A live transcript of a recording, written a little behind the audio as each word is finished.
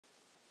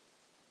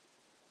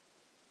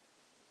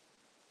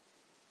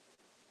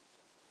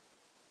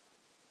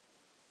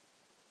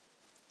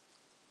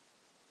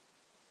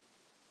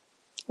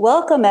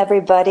Welcome,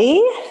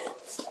 everybody.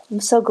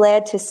 I'm so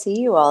glad to see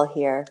you all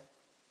here.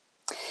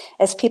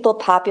 As people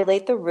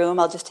populate the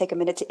room, I'll just take a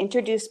minute to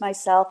introduce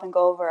myself and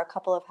go over a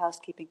couple of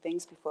housekeeping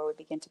things before we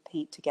begin to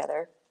paint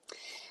together.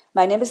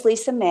 My name is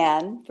Lisa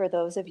Mann, for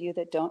those of you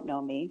that don't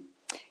know me,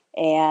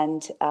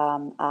 and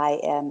I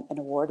am an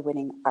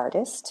award-winning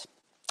artist,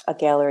 a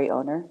gallery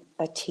owner,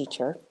 a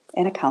teacher,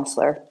 and a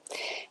counselor.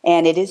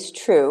 And it is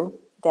true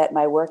that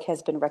my work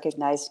has been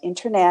recognized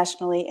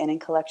internationally and in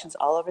collections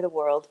all over the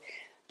world.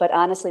 But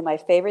honestly, my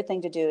favorite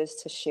thing to do is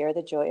to share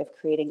the joy of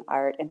creating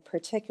art, and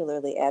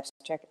particularly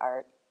abstract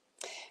art,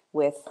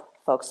 with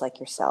folks like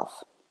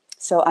yourself.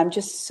 So I'm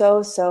just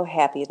so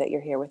happy that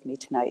you're here with me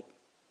tonight.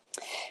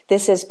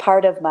 This is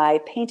part of my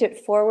Paint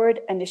It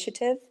Forward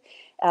initiative.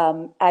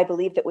 I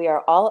believe that we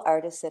are all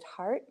artists at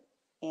heart,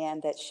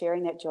 and that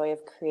sharing that joy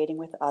of creating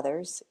with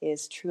others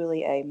is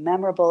truly a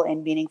memorable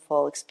and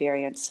meaningful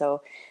experience.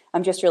 So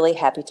I'm just really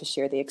happy to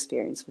share the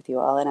experience with you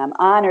all, and I'm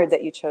honored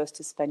that you chose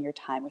to spend your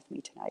time with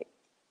me tonight.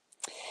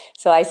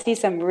 So I see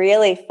some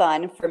really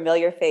fun,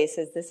 familiar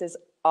faces. This is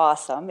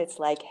awesome. It's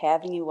like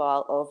having you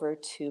all over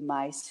to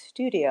my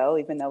studio,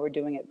 even though we're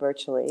doing it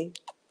virtually.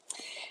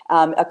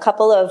 A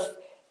couple of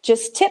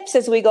just tips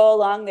as we go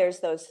along. There's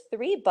those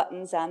three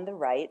buttons on the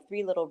right,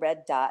 three little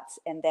red dots,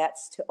 and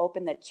that's to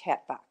open the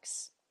chat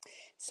box.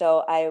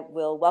 So I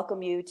will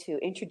welcome you to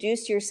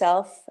introduce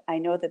yourself. I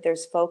know that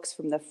there's folks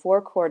from the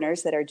four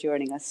corners that are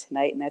joining us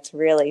tonight, and that's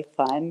really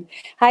fun.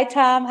 Hi,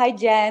 Tom. Hi,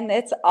 Jen.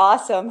 It's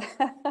awesome.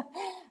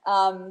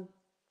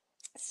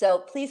 So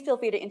please feel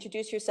free to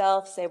introduce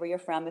yourself, say where you're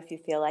from if you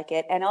feel like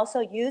it, and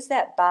also use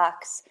that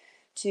box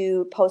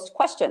to post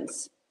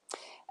questions.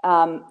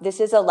 This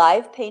is a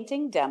live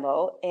painting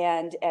demo,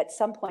 and at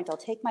some point I'll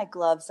take my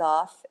gloves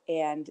off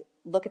and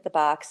look at the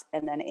box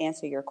and then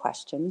answer your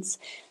questions.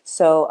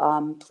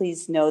 So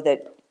please know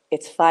that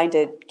it's fine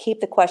to keep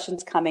the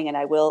questions coming, and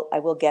I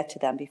will get to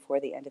them before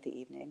the end of the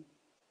evening.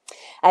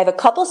 I have a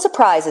couple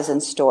surprises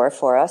in store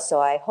for us, so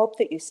I hope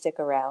that you stick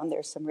around.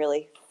 There's some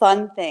really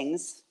fun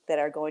things that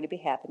are going to be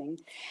happening.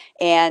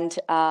 And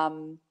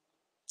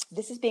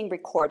this is being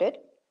recorded,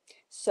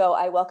 so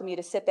I welcome you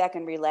to sit back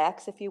and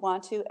relax if you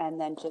want to, and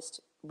then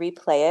just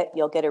replay it.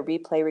 You'll get a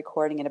replay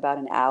recording in about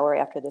an hour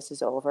after this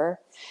is over.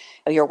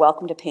 You're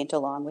welcome to paint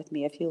along with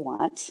me if you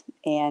want.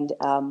 And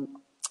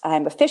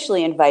I'm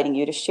officially inviting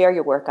you to share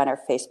your work on our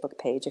Facebook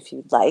page if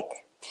you'd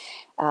like.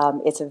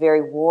 It's a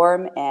very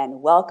warm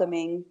and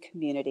welcoming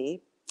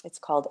community. It's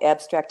called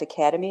Abstract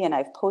Academy, and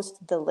I've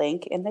posted the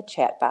link in the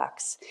chat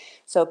box.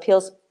 So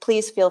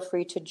please feel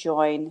free to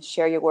join,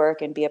 share your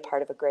work, and be a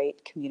part of a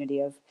great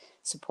community of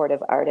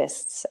supportive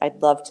artists.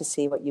 I'd love to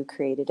see what you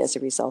created as a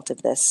result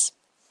of this.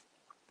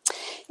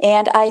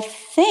 And I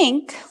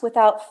think,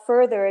 without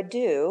further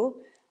ado,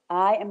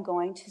 I am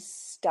going to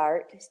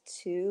start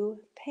to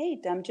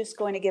paint. I'm just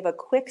going to give a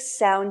quick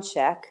sound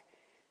check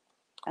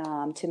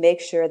to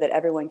make sure that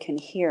everyone can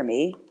hear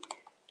me.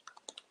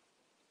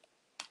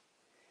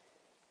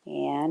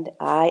 And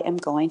I am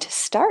going to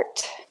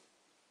start.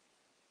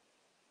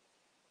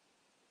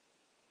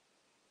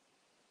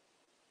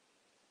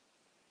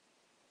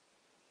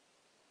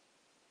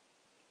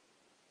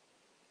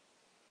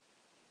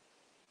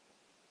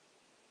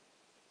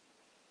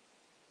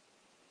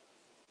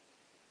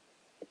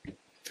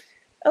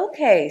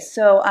 Okay,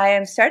 so I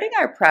am starting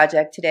our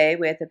project today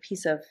with a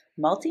piece of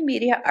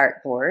multimedia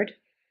artboard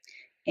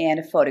and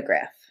a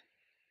photograph.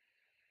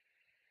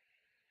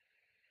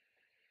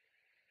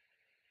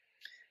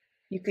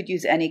 You could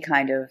use any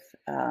kind of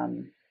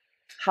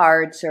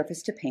hard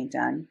surface to paint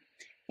on.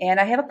 And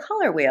I have a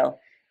color wheel,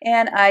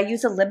 and I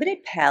use a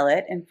limited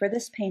palette, and for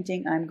this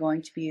painting I'm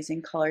going to be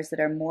using colors that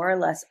are more or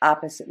less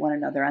opposite one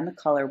another on the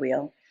color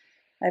wheel.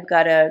 I've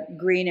got a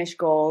greenish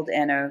gold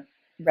and a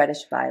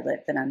reddish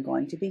violet that I'm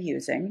going to be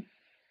using.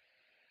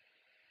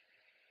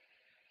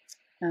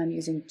 I'm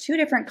using two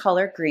different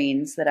color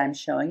greens that I'm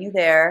showing you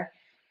there,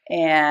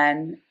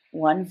 and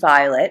one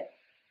violet,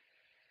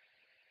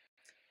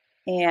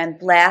 and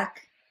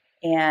black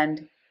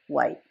and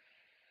white.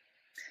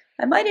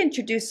 I might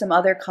introduce some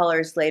other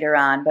colors later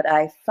on, but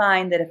I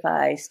find that if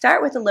I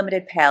start with a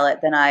limited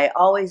palette, then I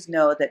always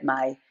know that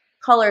my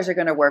colors are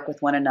going to work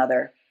with one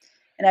another.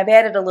 And I've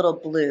added a little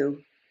blue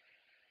to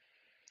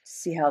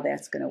see how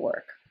that's going to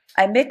work.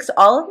 I mix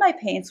all of my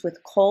paints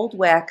with cold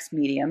wax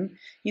medium.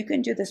 You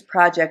can do this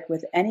project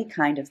with any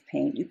kind of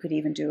paint. You could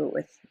even do it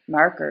with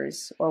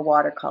markers or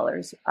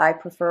watercolors. I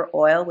prefer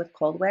oil with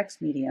cold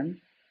wax medium.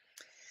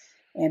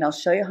 And I'll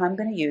show you how I'm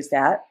going to use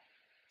that.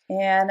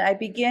 And I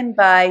begin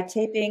by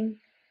taping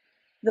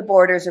the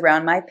borders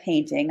around my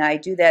painting. I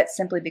do that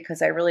simply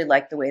because I really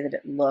like the way that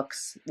it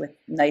looks with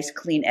nice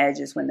clean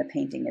edges when the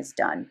painting is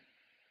done.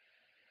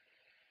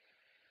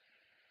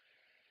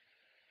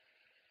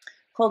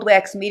 Cold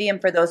wax medium,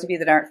 for those of you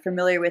that aren't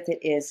familiar with it,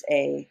 is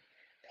a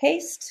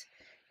paste,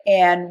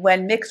 and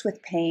when mixed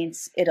with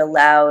paints, it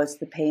allows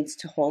the paints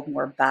to hold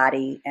more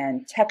body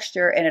and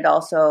texture, and it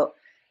also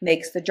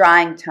makes the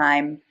drying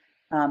time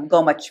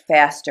go much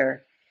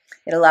faster.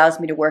 It allows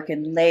me to work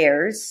in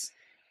layers,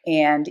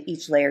 and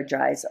each layer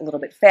dries a little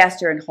bit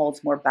faster and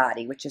holds more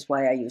body, which is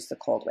why I use the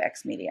cold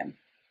wax medium.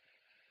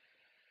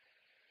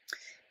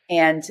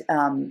 And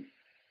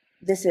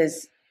this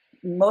is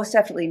most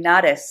definitely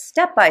not a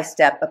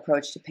step-by-step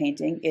approach to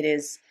painting. It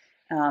is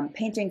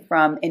painting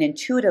from an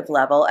intuitive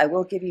level. I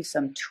will give you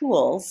some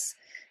tools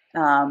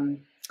and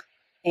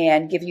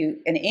give you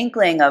an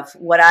inkling of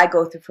what I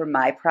go through for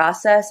my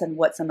process and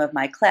what some of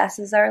my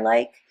classes are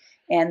like.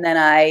 And then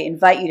I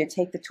invite you to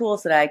take the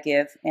tools that I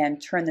give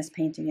and turn this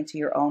painting into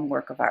your own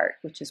work of art,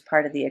 which is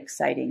part of the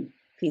exciting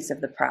piece of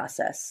the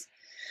process.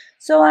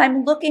 So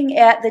I'm looking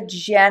at the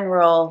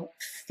general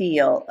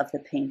feel of the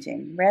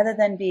painting. Rather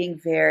than being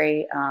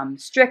very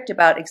strict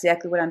about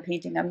exactly what I'm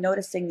painting, I'm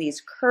noticing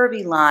these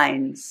curvy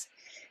lines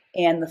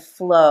and the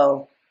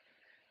flow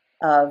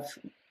of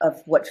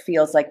what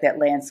feels like that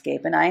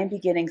landscape. And I am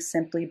beginning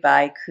simply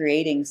by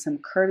creating some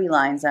curvy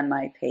lines on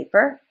my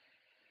paper.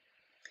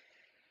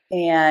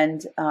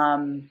 And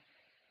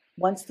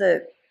once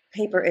the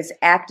paper is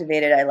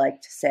activated, I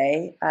like to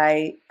say,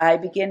 I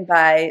begin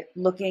by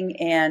looking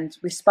and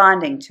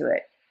responding to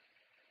it.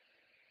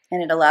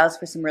 And it allows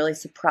for some really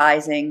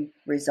surprising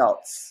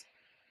results.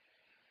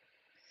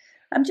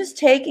 I'm just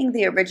taking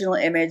the original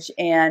image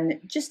and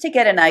just to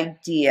get an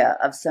idea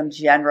of some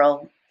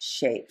general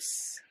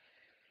shapes.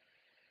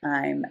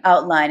 I'm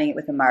outlining it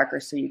with a marker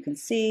so you can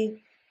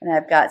see, and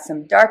I've got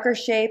some darker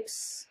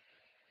shapes.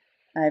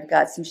 I've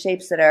got some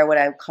shapes that are what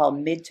I would call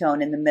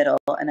mid-tone in the middle,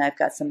 and I've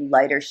got some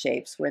lighter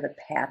shapes where the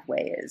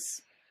pathway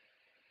is.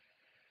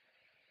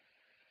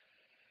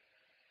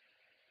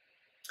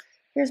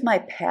 Here's my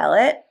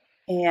palette,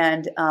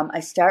 and I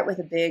start with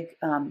a big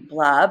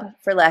blob,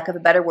 for lack of a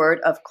better word,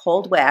 of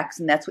cold wax,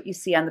 and that's what you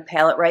see on the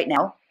palette right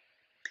now.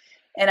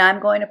 And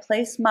I'm going to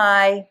place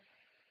my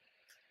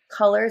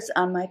colors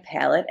on my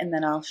palette, and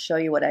then I'll show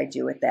you what I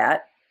do with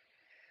that.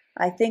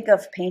 I think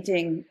of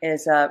painting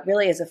as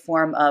really as a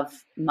form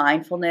of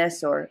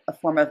mindfulness or a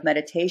form of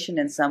meditation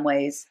in some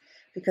ways,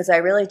 because I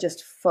really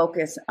just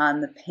focus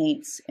on the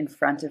paints in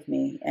front of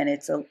me, and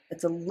it's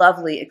a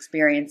lovely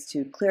experience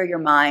to clear your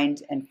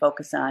mind and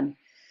focus on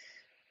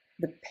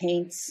the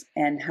paints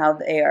and how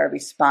they are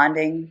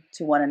responding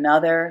to one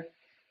another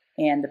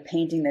and the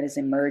painting that is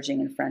emerging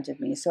in front of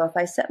me. So if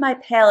I set my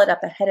palette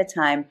up ahead of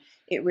time,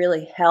 it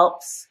really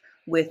helps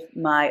with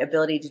my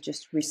ability to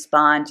just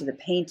respond to the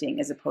painting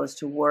as opposed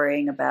to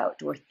worrying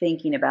about or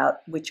thinking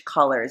about which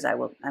colors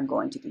I'm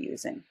going to be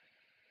using.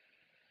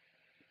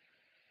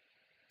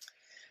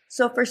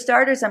 So for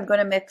starters, I'm going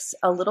to mix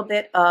a little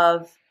bit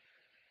of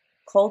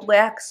cold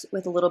wax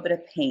with a little bit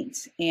of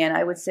paint. And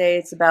I would say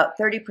it's about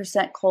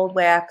 30% cold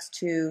wax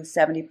to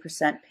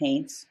 70%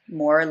 paint,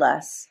 more or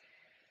less.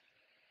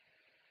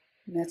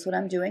 And that's what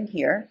I'm doing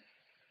here.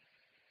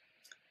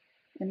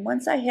 And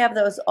once I have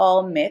those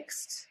all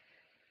mixed,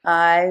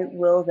 I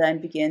will then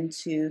begin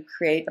to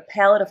create a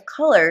palette of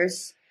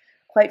colors,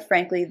 quite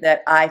frankly,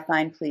 that I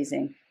find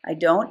pleasing. I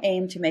don't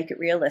aim to make it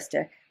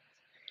realistic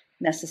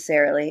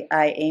necessarily.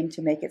 I aim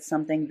to make it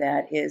something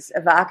that is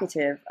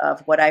evocative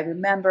of what I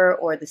remember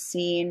or the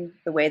scene,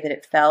 the way that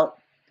it felt,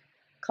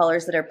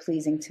 colors that are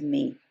pleasing to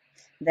me.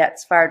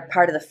 That's part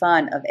of the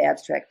fun of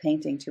abstract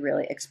painting, to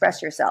really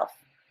express yourself.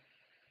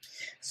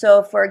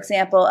 So for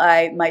example,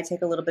 I might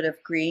take a little bit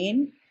of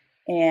green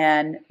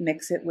and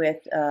mix it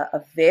with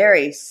a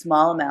very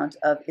small amount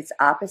of its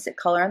opposite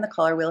color on the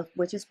color wheel,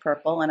 which is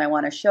purple, and I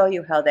want to show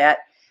you how that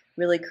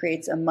really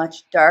creates a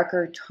much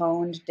darker,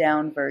 toned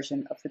down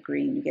version of the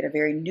green. You get a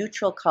very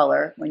neutral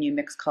color when you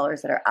mix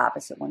colors that are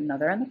opposite one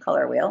another on the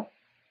color wheel.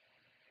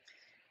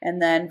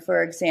 And then,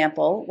 for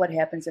example, what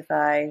happens if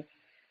I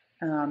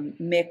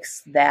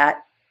mix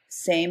that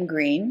same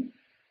green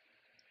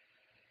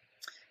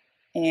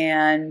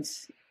and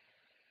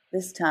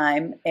this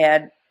time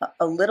add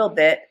a little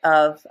bit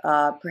of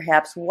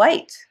perhaps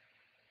white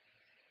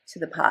to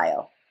the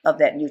pile of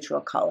that neutral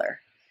color.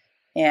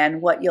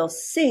 And what you'll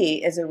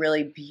see is a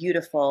really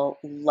beautiful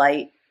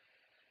light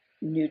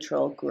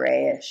neutral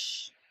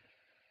grayish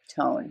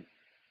tone.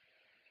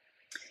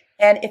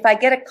 And if I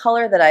get a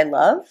color that I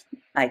love,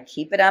 I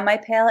keep it on my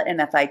palette,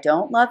 and if I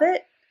don't love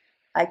it,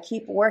 I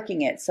keep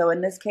working it. So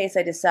in this case,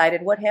 I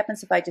decided, what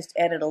happens if I just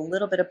added a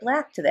little bit of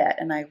black to that?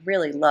 And I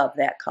really love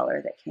that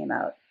color that came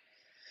out.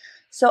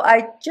 So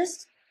I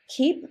just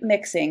keep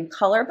mixing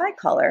color by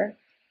color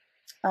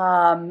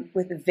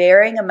with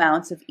varying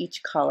amounts of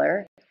each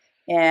color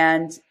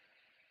and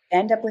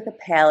end up with a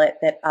palette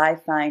that I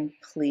find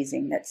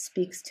pleasing, that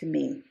speaks to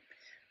me.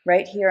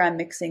 Right here I'm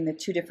mixing the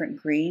two different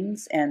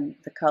greens, and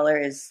the color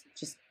is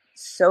just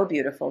so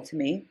beautiful to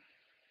me.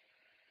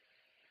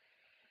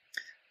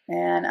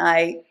 And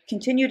I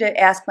continue to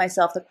ask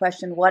myself the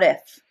question, what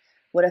if?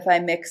 What if I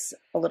mix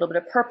a little bit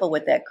of purple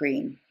with that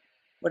green?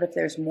 What if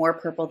there's more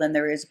purple than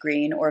there is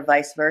green, or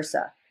vice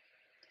versa?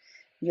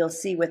 You'll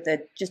see with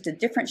just a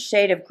different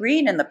shade of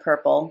green in the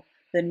purple,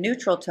 the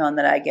neutral tone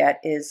that I get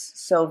is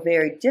so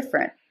very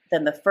different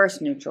than the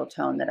first neutral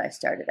tone that I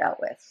started out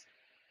with.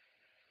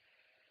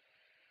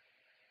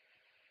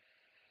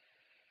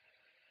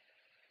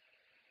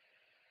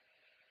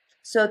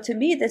 So to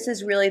me, this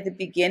is really the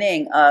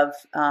beginning of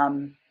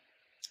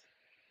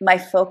my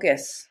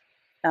focus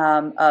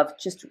of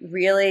just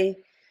really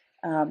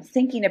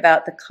thinking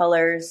about the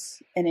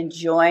colors and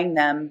enjoying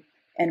them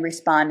and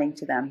responding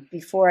to them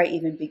before I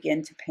even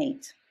begin to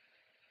paint.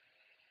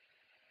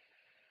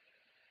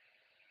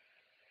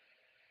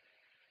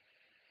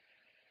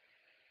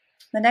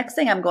 The next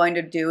thing I'm going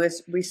to do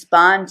is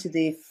respond to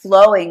the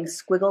flowing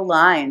squiggle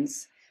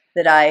lines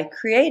that I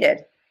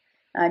created.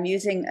 I'm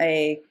using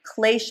a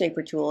clay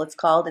shaper tool, it's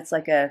called. It's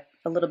like a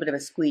little bit of a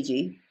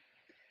squeegee.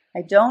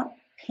 I don't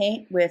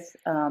paint with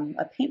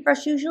a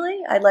paintbrush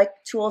usually. I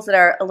like tools that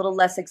are a little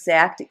less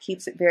exact. It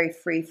keeps it very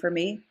free for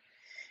me.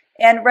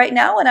 And right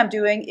now what I'm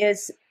doing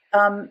is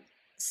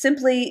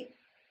simply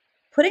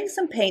putting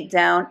some paint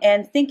down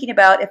and thinking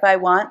about if I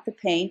want the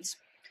paint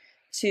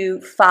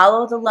to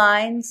follow the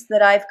lines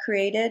that I've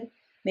created.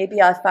 Maybe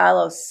I'll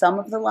follow some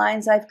of the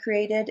lines I've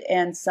created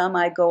and some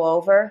I go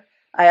over.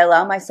 I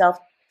allow myself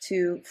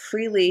to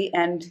freely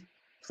and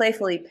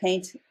playfully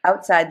paint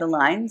outside the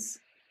lines.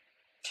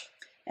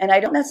 And I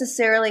don't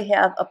necessarily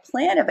have a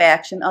plan of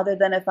action other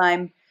than if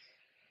I'm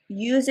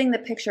using the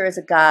picture as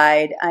a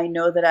guide, I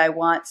know that I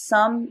want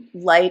some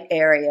light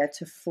area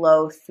to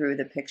flow through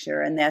the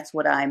picture, and that's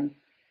what I'm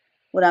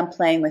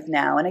playing with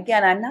now. And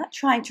again, I'm not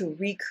trying to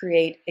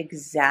recreate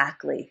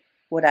exactly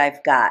what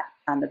I've got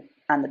on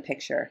the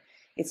picture.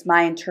 It's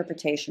my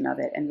interpretation of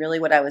it. And really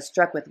what I was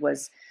struck with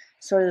was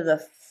sort of the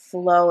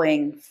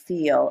flowing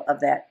feel of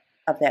that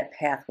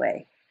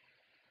pathway.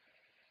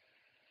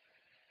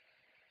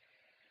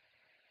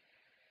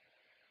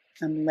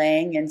 I'm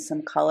laying in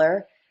some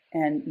color,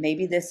 and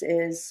maybe this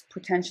is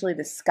potentially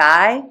the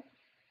sky.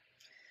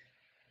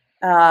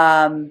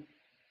 Again,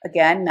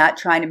 not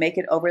trying to make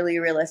it overly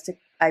realistic.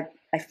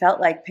 I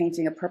felt like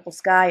painting a purple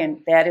sky,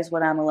 and that is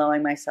what I'm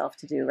allowing myself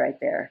to do right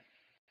there.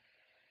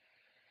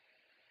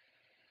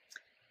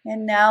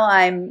 And now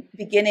I'm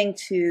beginning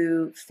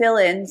to fill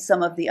in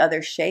some of the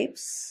other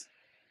shapes,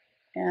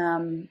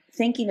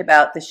 thinking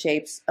about the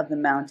shapes of the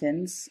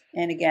mountains.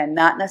 And again,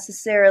 not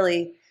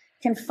necessarily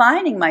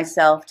confining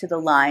myself to the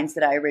lines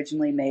that I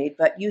originally made,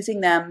 but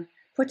using them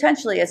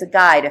potentially as a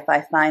guide if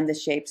I find the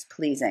shapes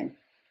pleasing.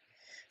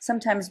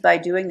 Sometimes by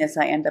doing this,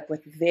 I end up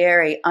with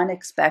very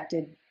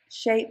unexpected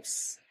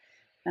shapes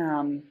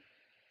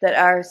that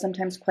are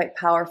sometimes quite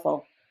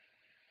powerful.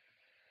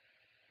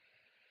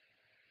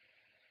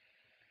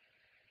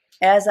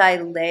 As I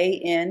lay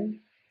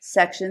in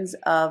sections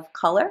of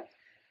color,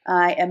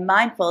 I am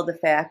mindful of the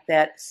fact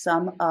that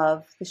some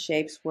of the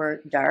shapes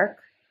were dark,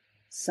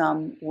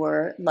 some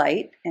were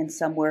light, and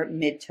some were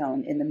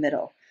mid-tone in the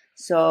middle.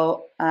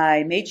 So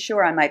I made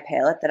sure on my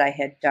palette that I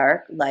had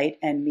dark, light,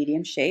 and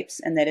medium shapes,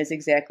 and that is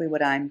exactly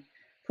what I'm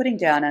putting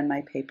down on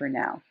my paper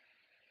now.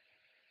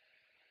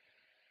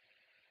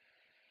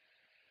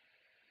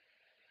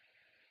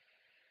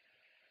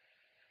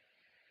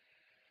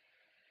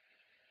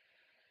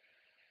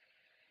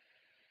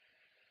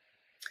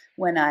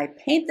 When I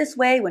paint this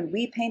way, when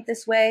we paint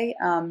this way,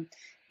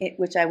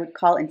 which I would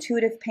call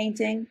intuitive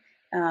painting,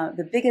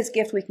 the biggest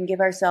gift we can give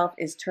ourselves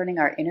is turning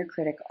our inner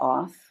critic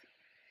off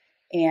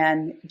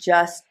and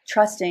just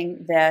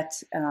trusting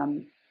that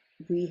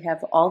we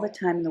have all the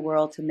time in the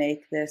world to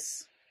make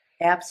this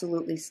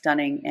absolutely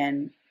stunning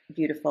and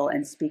beautiful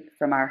and speak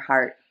from our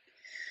heart.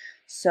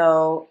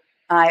 So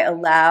I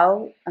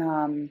allow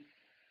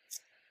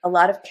a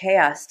lot of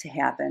chaos to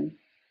happen,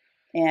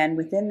 and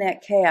within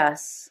that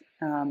chaos,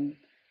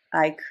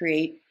 I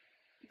create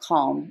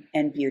calm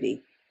and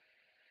beauty.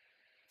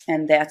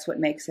 And that's what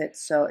makes it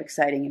so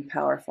exciting and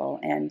powerful.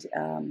 And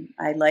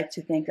I like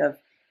to think of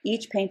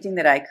each painting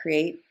that I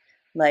create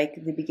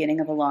like the beginning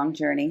of a long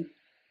journey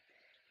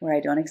where I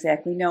don't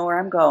exactly know where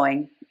I'm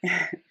going.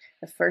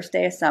 The first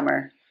day of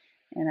summer,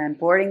 and I'm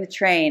boarding the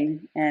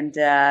train, and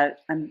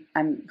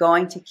I'm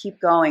going to keep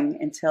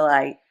going until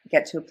I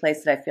get to a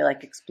place that I feel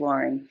like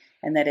exploring.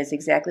 And that is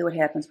exactly what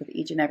happens with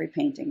each and every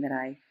painting that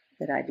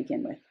I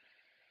begin with.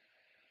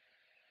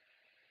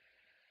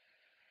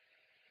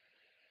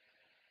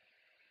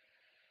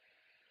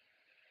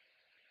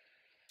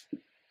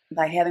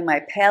 By having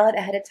my palette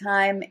ahead of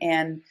time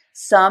and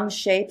some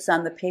shapes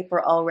on the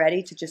paper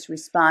already to just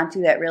respond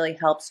to, that really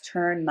helps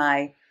turn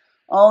my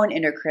own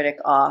inner critic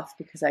off,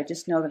 because I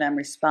just know that I'm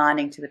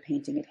responding to the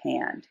painting at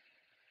hand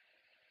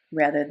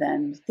rather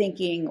than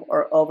thinking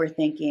or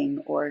overthinking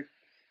or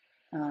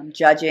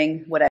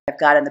judging what I've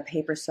got on the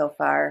paper so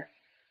far.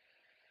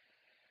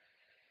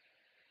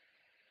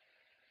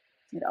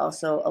 It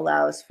also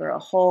allows for a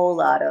whole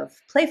lot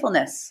of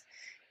playfulness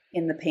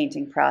in the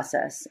painting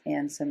process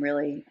and some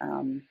really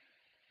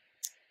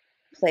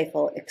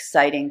playful,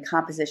 exciting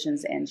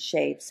compositions and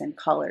shapes and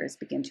colors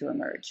begin to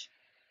emerge.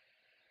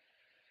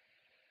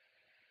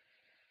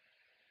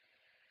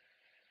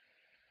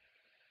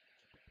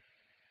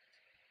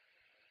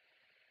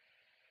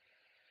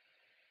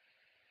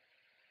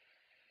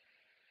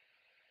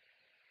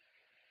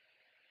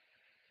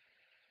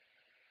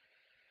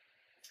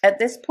 At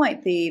this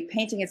point, the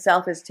painting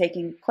itself is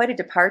taking quite a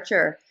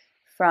departure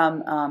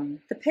from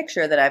the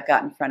picture that I've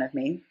got in front of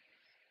me.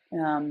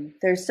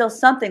 there's still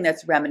something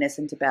that's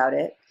reminiscent about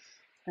it.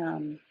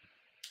 And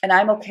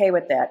I'm okay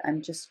with that.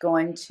 I'm just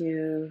going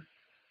to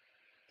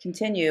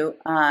continue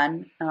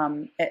on.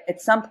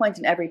 At some point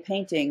in every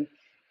painting,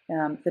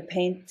 the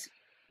paints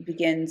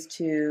begin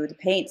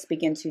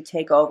to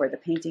take over. The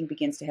painting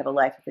begins to have a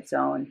life of its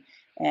own,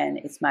 and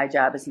it's my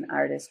job as an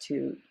artist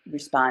to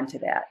respond to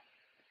that.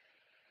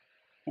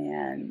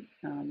 And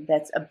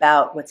that's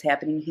about what's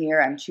happening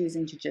here. I'm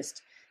choosing to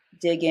just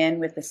dig in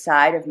with the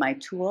side of my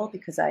tool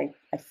because I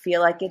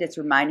feel like it. It's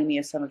reminding me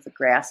of some of the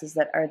grasses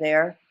that are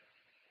there.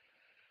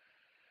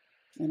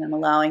 And I'm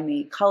allowing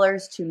the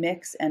colors to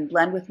mix and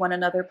blend with one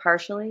another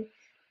partially.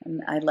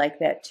 And I like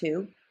that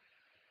too.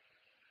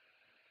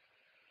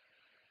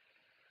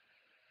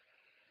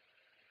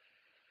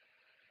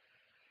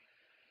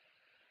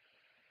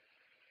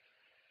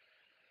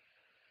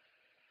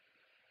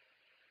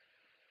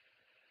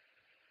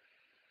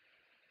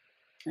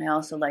 I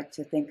also like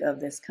to think of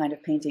this kind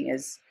of painting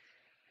as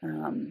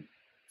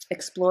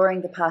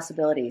exploring the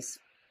possibilities.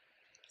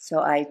 So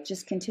I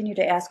just continue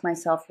to ask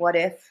myself, what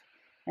if?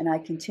 And I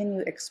continue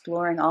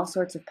exploring all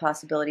sorts of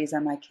possibilities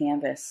on my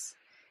canvas.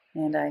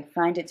 And I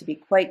find it to be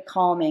quite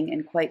calming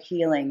and quite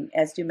healing,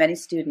 as do many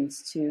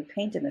students, to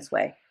paint in this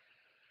way.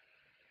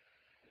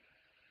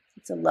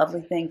 It's a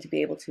lovely thing to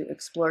be able to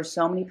explore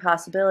so many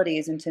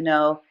possibilities and to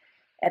know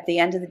at the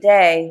end of the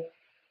day,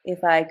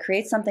 if I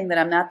create something that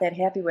I'm not that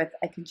happy with,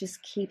 I can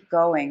just keep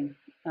going.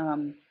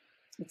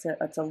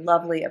 It's a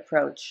lovely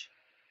approach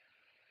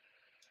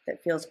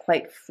that feels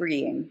quite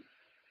freeing.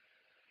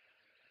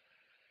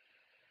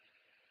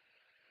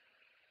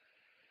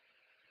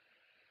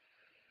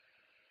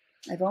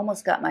 I've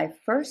almost got my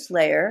first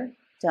layer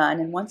done,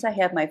 and once I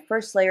have my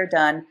first layer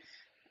done,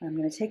 I'm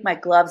going to take my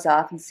gloves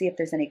off and see if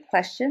there's any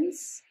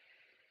questions,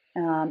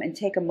 and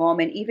take a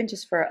moment, even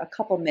just for a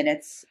couple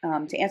minutes,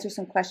 to answer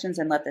some questions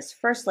and let this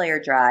first layer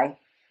dry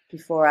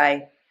before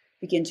I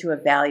begin to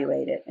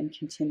evaluate it and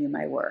continue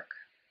my work.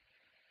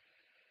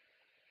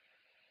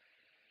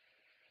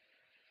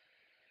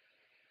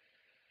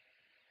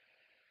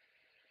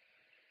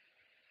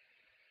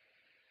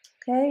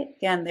 Okay,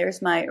 again,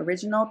 there's my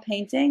original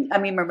painting,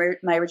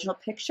 my original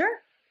picture.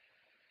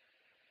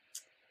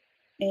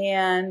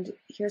 And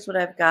here's what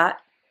I've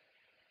got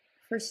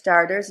for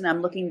starters, and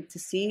I'm looking to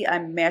see,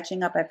 I'm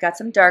matching up. I've got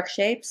some dark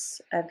shapes,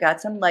 I've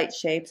got some light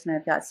shapes, and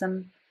I've got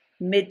some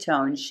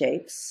mid-tone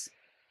shapes.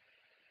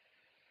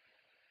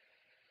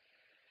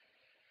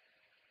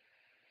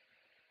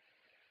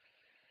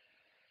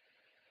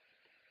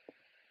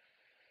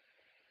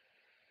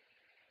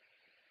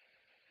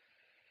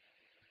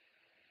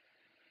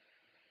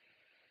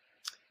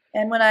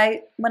 And when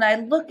I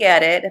look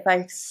at it, if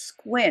I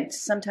squint,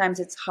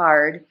 sometimes it's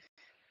hard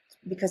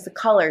because the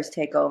colors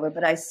take over,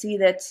 but I see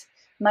that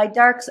my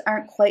darks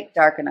aren't quite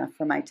dark enough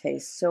for my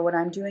taste. So what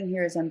I'm doing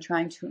here is I'm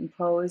trying to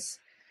impose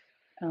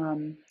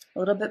a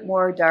little bit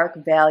more dark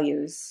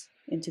values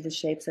into the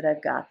shapes that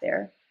I've got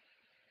there.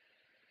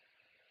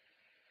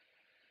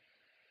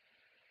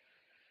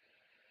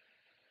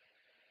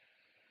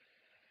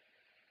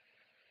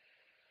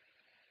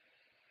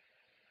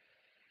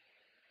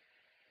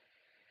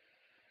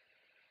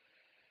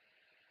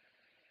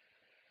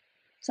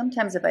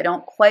 Sometimes if I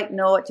don't quite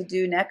know what to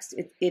do next,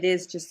 it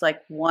is just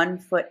like one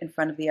foot in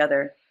front of the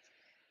other.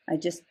 I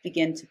just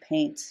begin to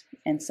paint,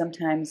 and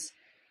sometimes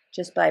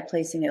just by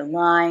placing a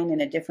line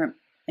in a different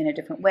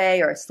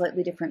way or a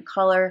slightly different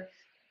color,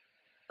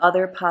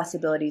 other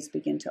possibilities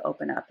begin to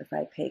open up if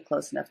I pay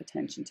close enough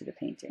attention to the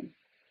painting.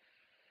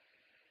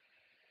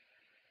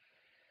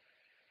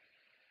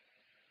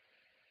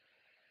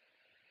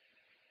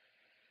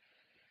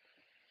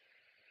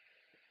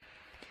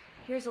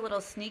 Here's a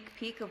little sneak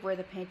peek of where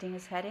the painting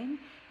is heading,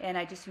 and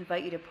I just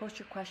invite you to post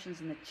your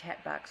questions in the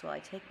chat box while I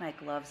take my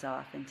gloves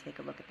off and take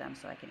a look at them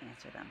so I can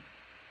answer them.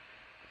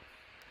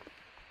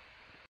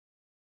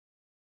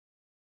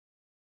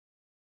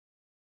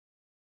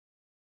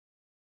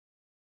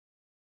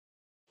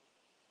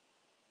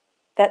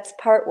 That's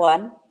part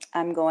one.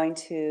 I'm going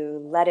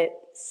to let it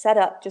set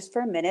up just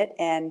for a minute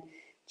and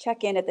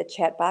check in at the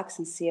chat box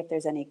and see if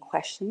there's any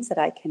questions that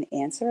I can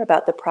answer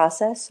about the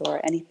process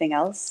or anything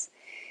else.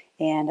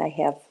 And I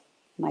have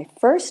my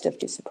first of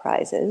two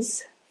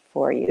surprises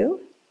for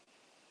you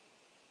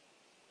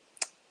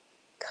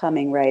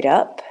coming right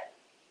up.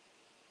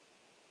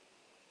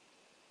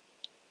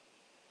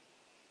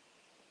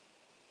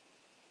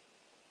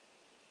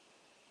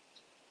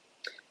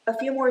 A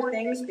few more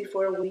things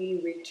before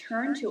we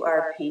return to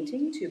our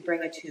painting to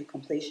bring it to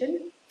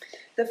completion.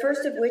 The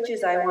first of which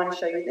is I want to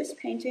show you this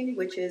painting,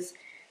 which is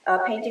a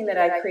painting that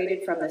I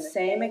created from the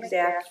same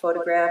exact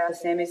photograph, the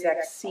same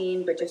exact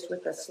scene, but just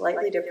with a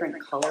slightly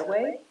different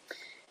colorway.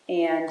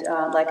 And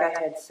like I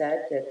had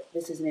said, that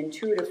this is an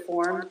intuitive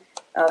form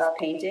of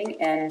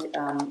painting, and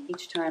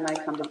each time I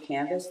come to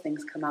canvas,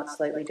 things come out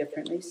slightly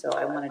differently, so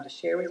I wanted to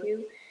share with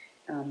you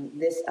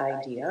this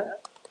idea.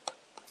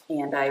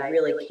 And I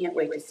really can't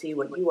wait to see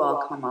what you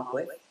all come up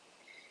with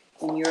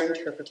in your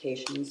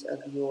interpretations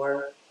of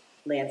your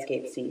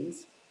landscape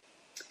scenes.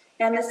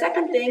 And the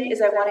second thing is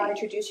I want to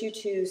introduce you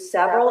to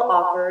several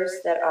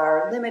offers that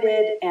are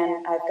limited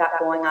and I've got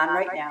going on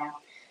right now.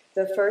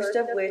 The first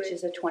of which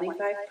is a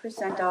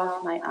 25%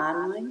 off my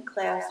online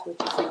class, which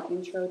is an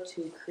intro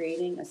to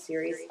creating a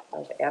series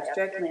of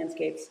abstract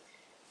landscapes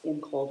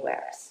in cold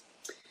wax.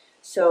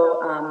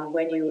 So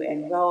when you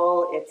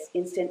enroll, it's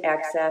instant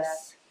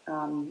access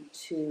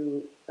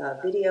to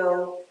a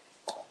video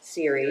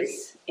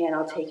series, and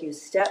I'll take you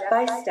step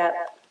by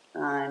step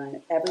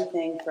on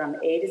everything from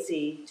A to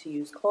Z to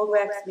use cold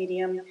wax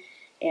medium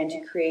and to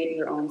create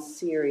your own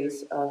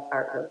series of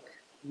artwork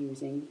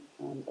using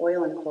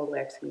oil and cold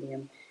wax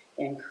medium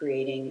and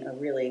creating a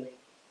really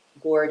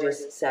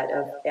gorgeous set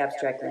of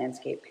abstract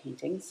landscape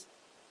paintings.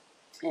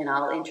 And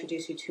I'll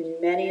introduce you to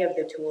many of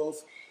the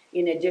tools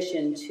in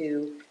addition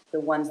to the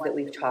ones that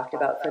we've talked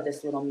about for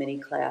this little mini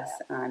class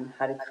on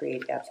how to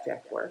create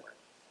abstract work.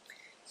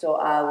 So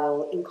I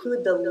will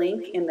include the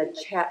link in the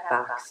chat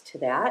box to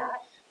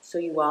that, so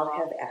you all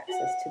have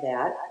access to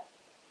that.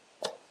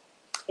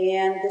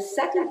 And the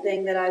second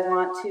thing that I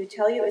want to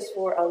tell you is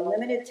for a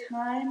limited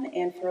time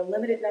and for a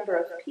limited number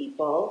of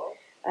people,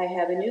 I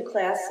have a new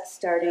class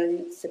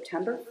starting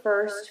September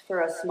 1st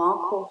for a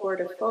small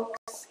cohort of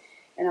folks,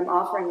 and I'm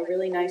offering a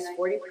really nice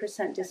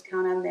 40%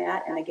 discount on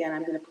that. And again,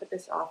 I'm going to put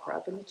this offer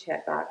up in the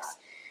chat box.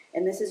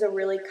 And this is a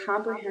really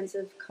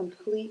comprehensive,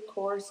 complete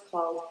course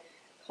called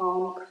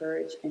Calm,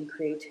 Courage, and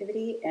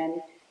Creativity.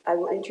 And I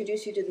will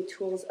introduce you to the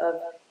tools of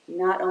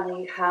not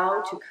only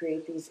how to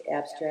create these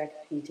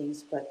abstract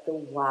paintings, but the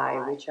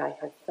why, which I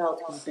have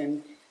felt has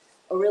been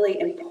a really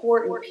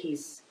important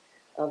piece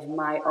of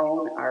my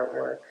own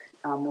artwork.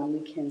 When we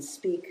can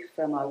speak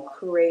from a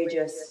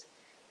courageous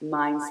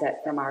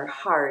mindset, from our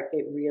heart,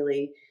 it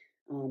really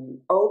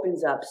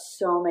opens up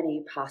so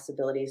many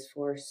possibilities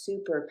for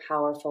super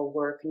powerful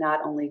work,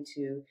 not only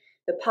to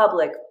the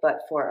public,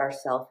 but for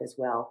ourselves as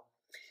well.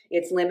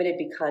 It's limited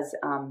because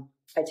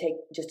I take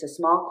just a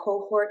small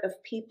cohort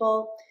of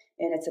people,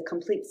 and it's a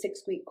complete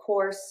 6-week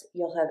course.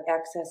 You'll have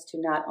access to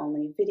not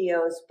only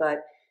videos,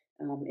 but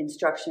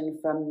instruction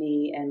from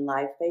me and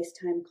live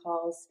FaceTime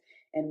calls.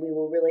 And we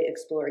will really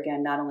explore,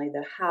 again, not only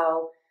the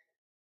how,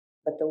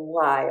 but the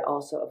why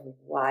also of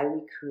why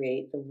we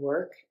create the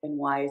work and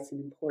why it's an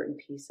important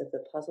piece of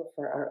the puzzle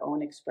for our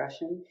own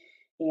expression.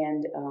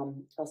 And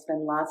I'll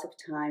spend lots of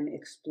time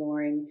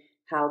exploring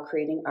how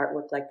creating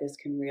artwork like this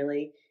can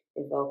really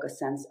evoke a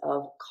sense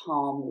of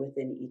calm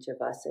within each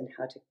of us and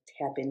how to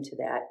tap into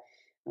that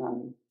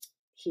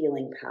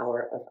healing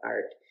power of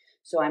art.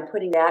 So I'm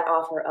putting that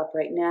offer up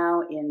right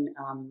now in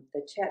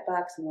the chat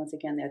box. And once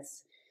again,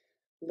 that's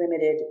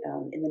limited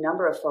in the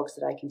number of folks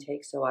that I can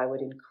take. So I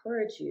would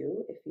encourage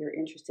you, if you're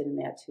interested in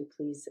that, to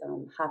please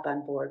hop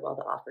on board while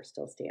the offer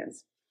still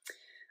stands.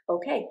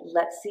 Okay,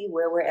 let's see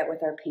where we're at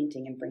with our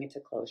painting and bring it to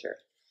closure.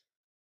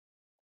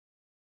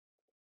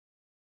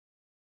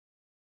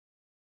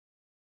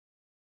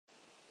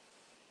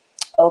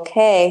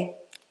 Okay,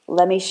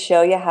 let me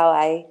show you how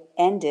I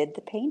ended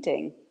the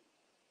painting.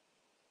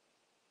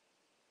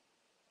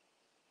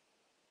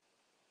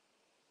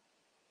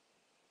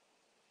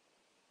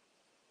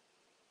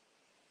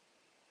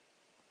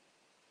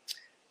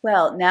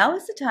 Well, now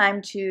is the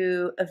time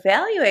to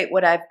evaluate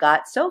what I've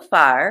got so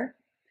far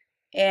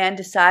and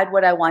decide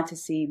what I want to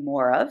see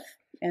more of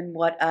and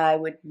what I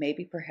would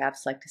maybe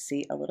perhaps like to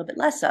see a little bit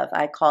less of.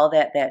 I call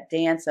that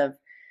dance of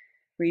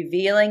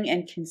revealing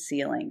and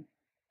concealing.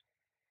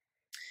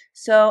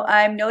 So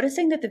I'm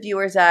noticing that the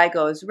viewer's eye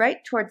goes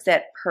right towards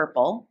that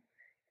purple,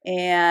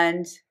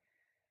 and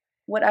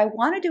what I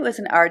want to do as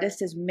an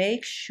artist is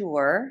make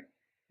sure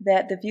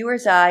that the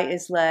viewer's eye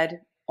is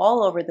led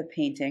all over the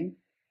painting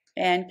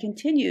and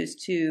continues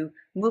to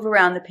move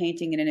around the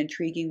painting in an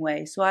intriguing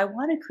way. So I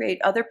want to create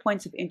other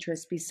points of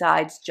interest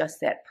besides just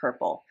that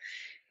purple.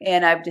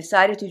 And I've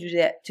decided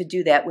to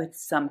do that with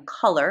some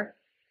color.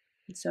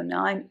 And so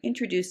now I'm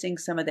introducing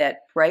some of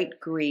that bright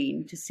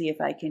green to see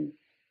if I can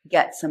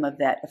get some of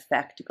that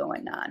effect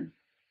going on.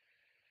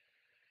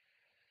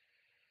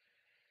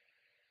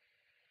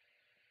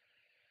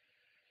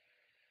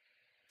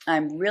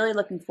 I'm really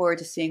looking forward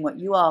to seeing what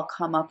you all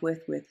come up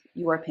with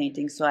your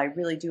paintings. So I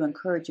really do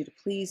encourage you to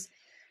please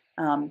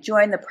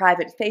join the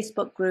private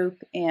Facebook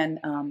group and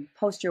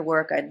post your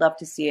work. I'd love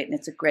to see it, and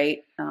it's a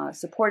great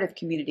supportive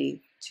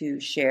community to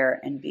share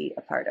and be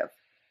a part of.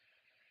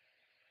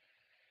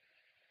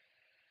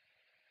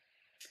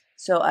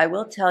 So I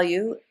will tell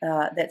you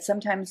that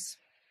sometimes,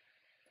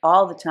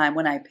 all the time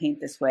when I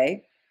paint this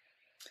way,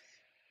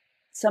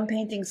 some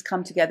paintings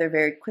come together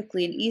very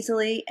quickly and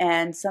easily,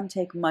 and some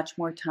take much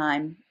more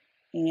time,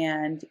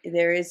 and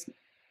there is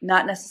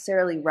not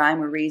necessarily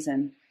rhyme or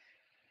reason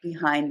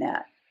behind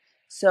that.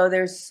 So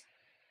there's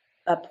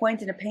a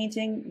point in a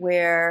painting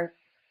where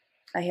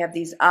I have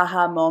these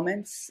aha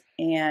moments,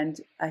 and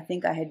I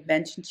think I had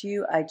mentioned to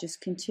you, I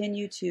just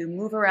continue to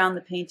move around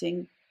the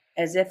painting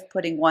as if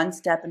putting one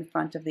step in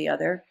front of the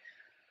other,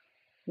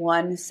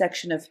 one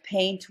section of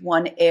paint,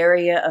 one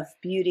area of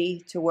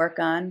beauty to work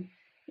on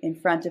in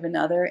front of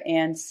another,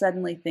 and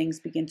suddenly things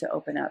begin to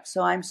open up.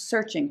 So I'm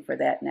searching for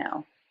that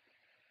now.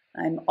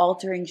 I'm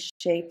altering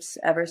shapes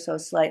ever so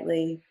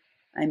slightly.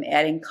 I'm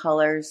adding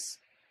colors.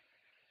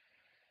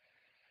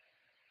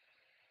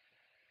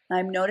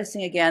 I'm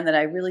noticing again that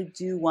I really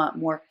do want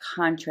more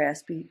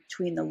contrast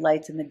between the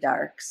lights and the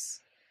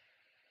darks.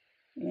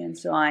 And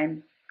so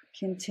I'm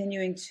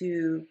continuing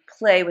to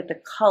play with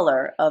the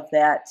color of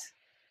that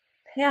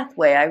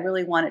pathway. I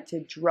really want it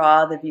to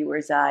draw the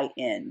viewer's eye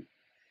in.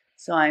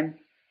 So I'm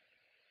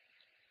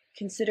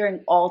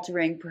considering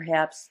altering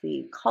perhaps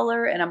the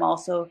color, and I'm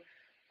also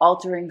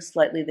altering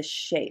slightly the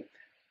shape.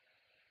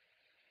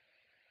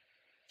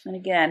 And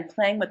again,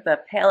 playing with the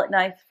palette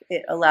knife,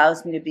 it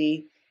allows me to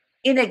be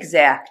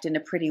inexact in a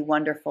pretty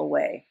wonderful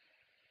way.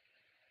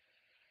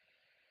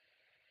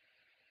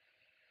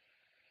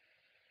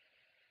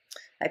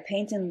 I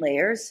paint in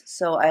layers,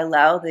 so I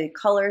allow the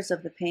colors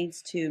of the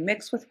paints to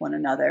mix with one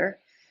another,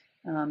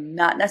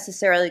 not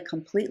necessarily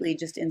completely,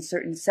 just in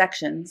certain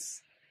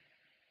sections.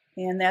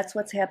 And that's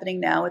what's happening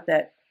now with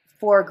that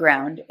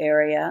foreground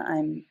area.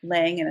 I'm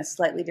laying in a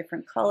slightly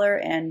different color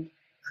and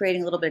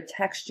creating a little bit of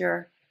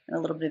texture and a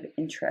little bit of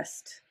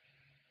interest.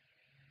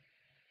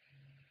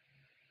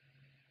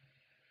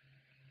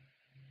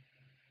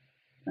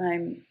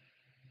 I'm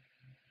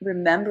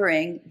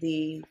remembering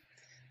the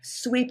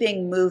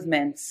sweeping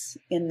movements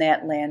in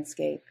that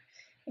landscape.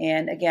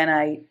 And again,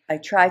 I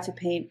try to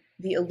paint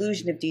the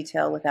illusion of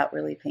detail without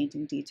really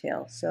painting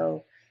detail.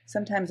 So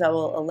sometimes I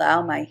will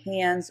allow my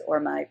hands or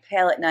my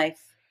palette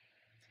knife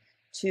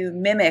to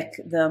mimic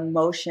the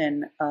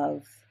motion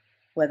of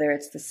whether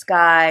it's the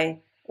sky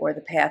or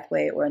the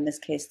pathway, or in this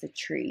case, the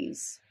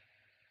trees.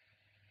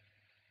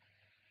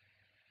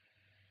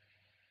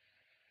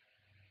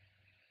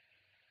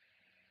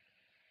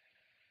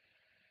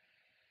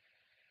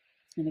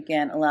 And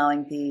again,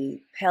 allowing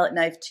the palette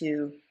knife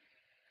to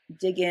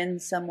dig in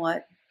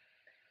somewhat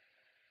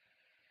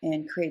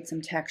and create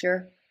some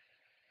texture.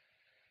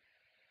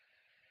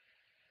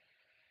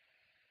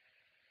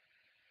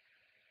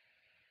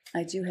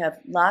 I do have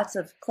lots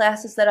of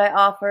classes that I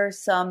offer,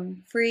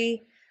 some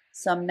free,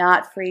 some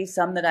not free,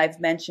 some that I've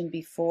mentioned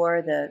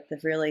before, the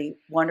really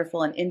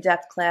wonderful and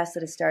in-depth class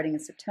that is starting in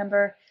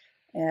September,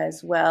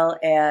 as well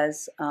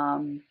as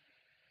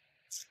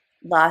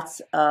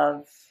lots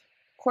of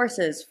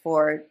courses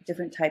for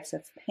different types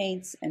of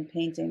paints and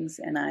paintings,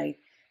 and I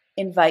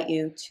invite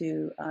you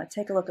to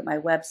take a look at my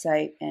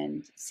website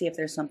and see if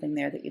there's something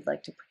there that you'd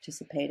like to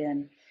participate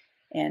in.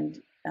 And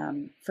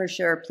for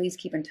sure, please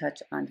keep in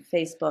touch on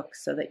Facebook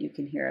so that you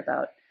can hear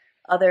about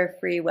other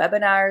free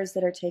webinars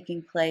that are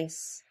taking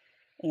place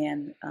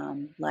and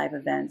live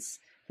events.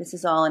 This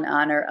is all in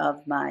honor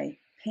of my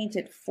Paint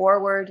It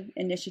Forward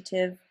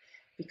initiative,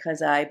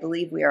 because I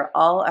believe we are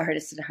all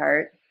artists at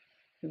heart.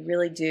 We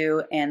really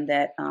do, and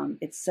that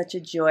it's such a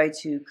joy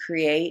to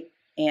create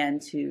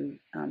and to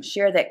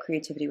share that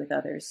creativity with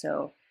others.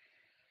 So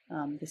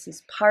this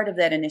is part of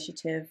that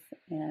initiative,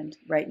 and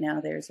right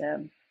now there's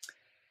a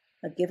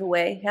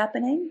giveaway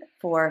happening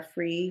for a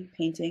free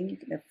painting.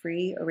 A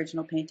free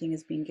original painting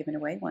is being given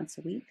away once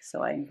a week,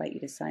 so I invite you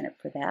to sign up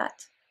for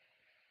that.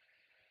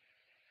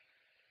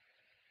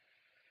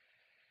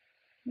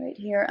 Right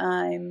here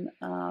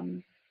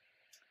I'm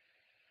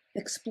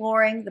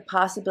exploring the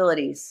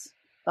possibilities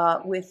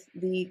with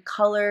the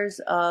colors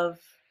of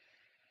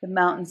the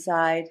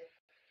mountainside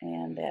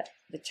and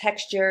the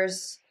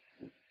textures,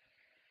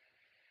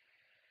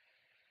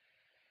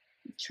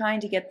 trying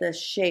to get the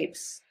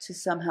shapes to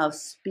somehow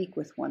speak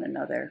with one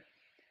another.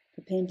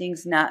 The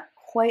painting's not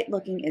quite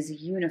looking as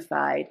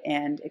unified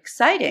and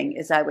exciting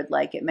as I would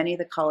like it. Many of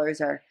the colors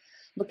are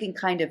looking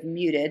kind of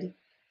muted.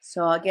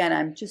 So again,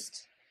 I'm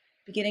just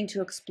beginning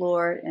to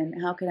explore,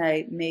 and how can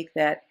I make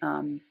that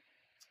a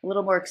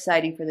little more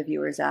exciting for the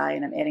viewer's eye,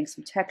 and I'm adding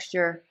some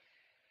texture.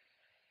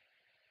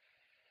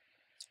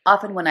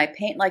 Often when I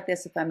paint like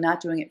this, if I'm not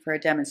doing it for a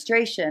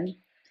demonstration,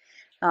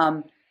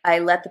 I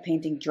let the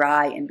painting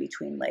dry in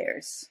between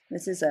layers.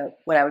 This is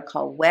what I would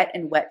call wet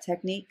and wet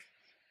technique,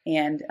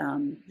 and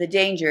the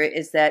danger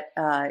is that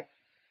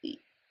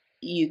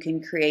you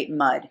can create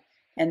mud,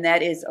 and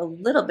that is a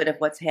little bit of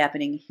what's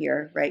happening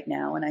here right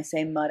now. When I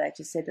say mud, I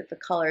just say that the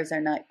colors are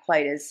not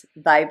quite as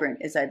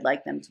vibrant as I'd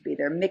like them to be.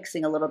 They're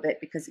mixing a little bit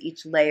because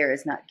each layer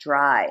is not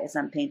dry as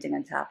I'm painting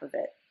on top of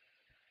it.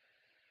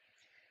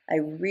 I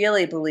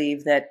really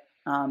believe that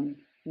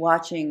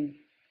watching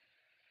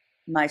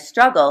my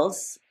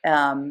struggles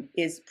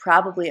is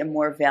probably a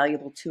more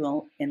valuable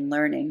tool in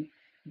learning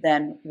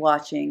than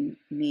watching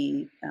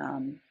me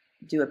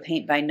do a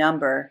paint by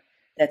number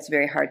that's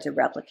very hard to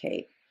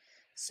replicate.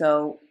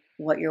 So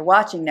what you're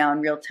watching now in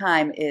real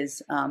time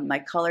is my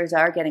colors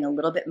are getting a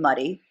little bit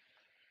muddy,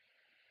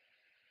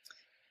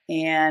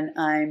 and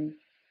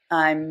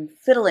I'm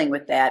fiddling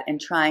with that and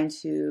trying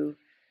to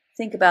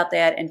think about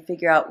that and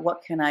figure out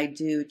what can I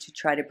do to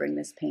try to bring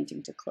this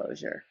painting to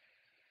closure.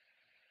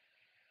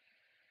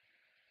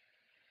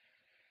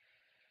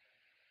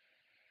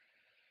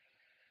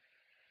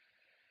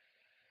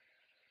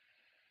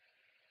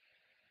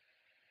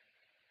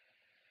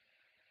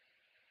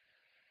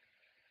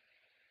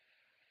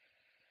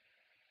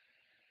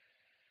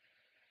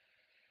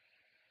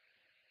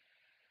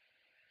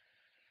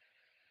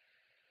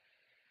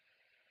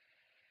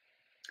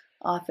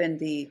 Often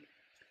the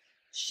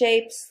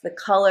shapes, the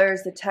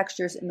colors, the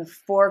textures in the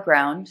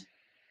foreground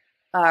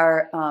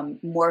are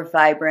more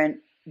vibrant,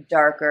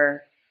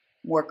 darker,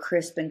 more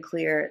crisp and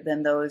clear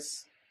than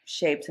those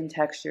shapes and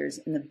textures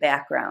in the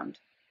background.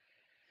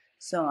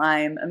 So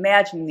I'm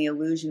imagining the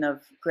illusion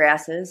of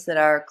grasses that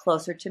are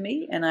closer to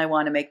me, and I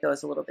want to make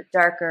those a little bit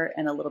darker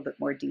and a little bit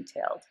more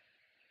detailed.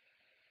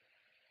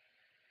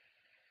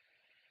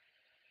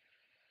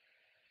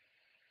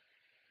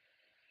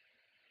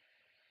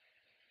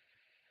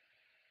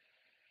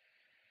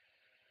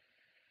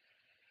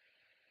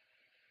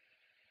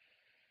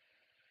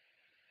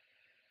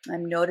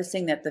 I'm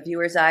noticing that the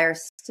viewer's eye are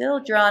still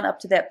drawn up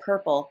to that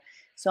purple,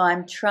 so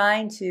I'm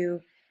trying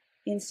to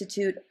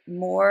institute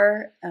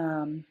more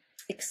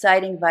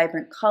exciting,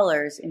 vibrant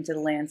colors into the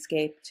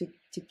landscape to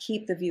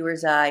keep the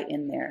viewer's eye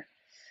in there.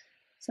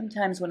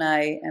 Sometimes when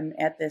I am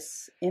at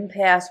this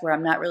impasse where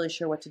I'm not really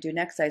sure what to do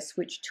next, I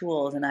switch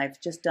tools, and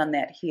I've just done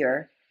that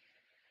here.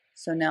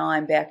 So now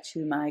I'm back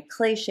to my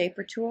clay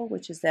shaper tool,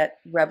 which is that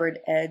rubbered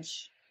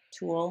edge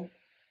tool.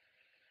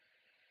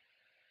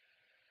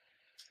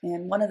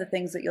 And one of the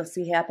things that you'll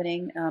see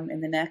happening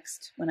in the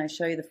next, when I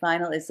show you the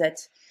final, is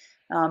that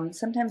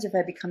sometimes if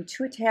I become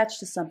too attached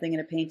to something in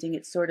a painting,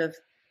 it sort of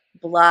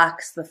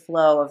blocks the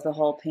flow of the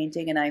whole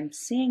painting. And I'm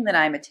seeing that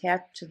I'm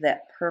attached to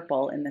that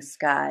purple in the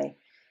sky.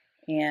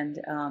 And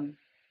I'm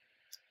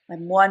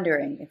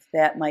wondering if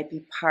that might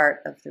be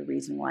part of the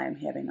reason why I'm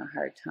having a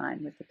hard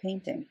time with the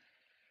painting.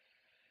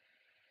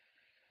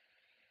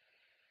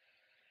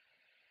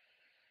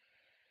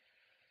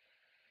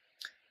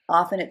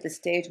 Often at this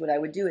stage, what I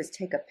would do is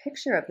take a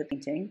picture of the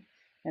painting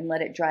and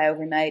let it dry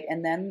overnight,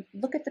 and then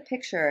look at the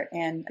picture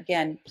and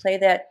again play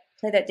that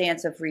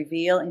dance of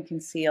reveal and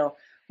conceal.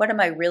 What am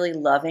I really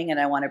loving and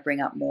I want to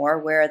bring up more?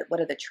 What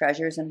are the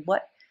treasures, and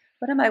what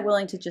am I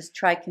willing to just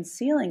try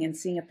concealing and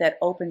seeing if that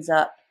opens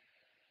up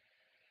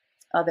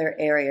other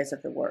areas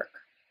of the work?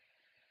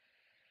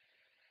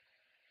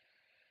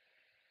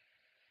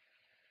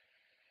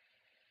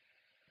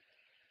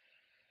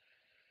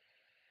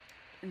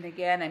 And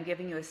again, I'm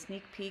giving you a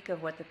sneak peek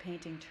of what the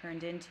painting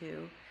turned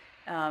into.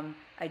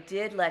 I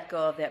did let go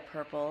of that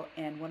purple,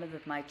 and one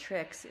of my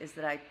tricks is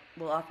that I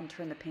will often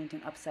turn the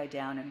painting upside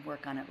down and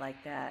work on it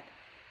like that.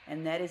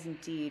 And that is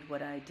indeed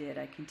what I did.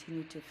 I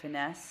continued to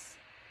finesse,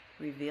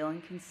 reveal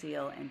and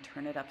conceal, and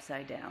turn it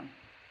upside down.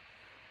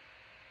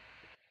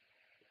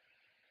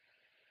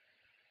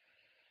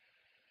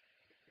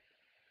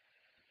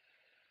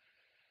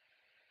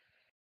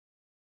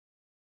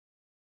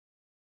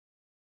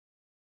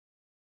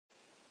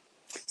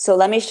 So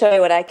let me show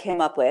you what I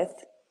came up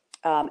with.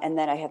 And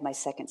then I have my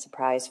second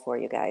surprise for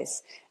you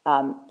guys.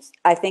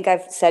 I think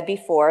I've said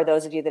before,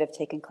 those of you that have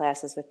taken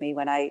classes with me,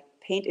 when I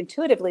paint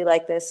intuitively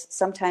like this,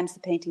 sometimes the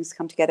paintings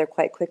come together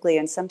quite quickly,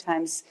 and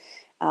sometimes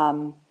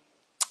I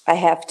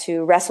have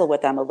to wrestle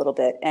with them a little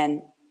bit.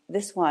 And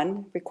this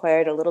one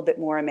required a little bit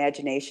more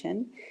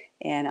imagination,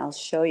 and I'll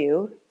show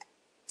you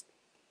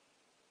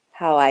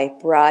how I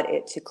brought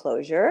it to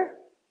closure.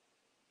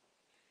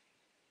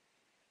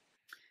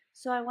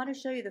 So I want to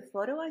show you the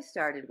photo I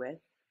started with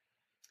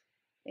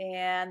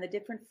and the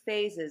different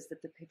phases that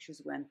the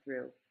pictures went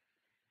through.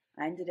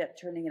 I ended up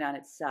turning it on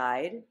its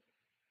side,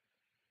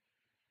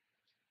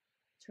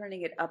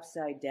 turning it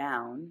upside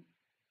down,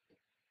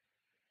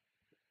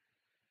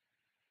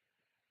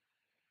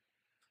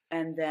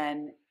 and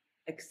then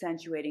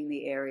accentuating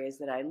the areas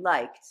that I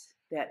liked,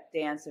 that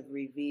dance of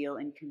reveal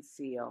and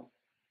conceal.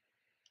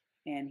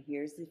 And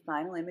here's the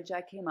final image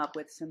I came up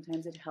with.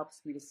 Sometimes it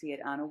helps me to see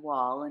it on a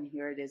wall, and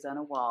here it is on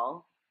a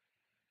wall.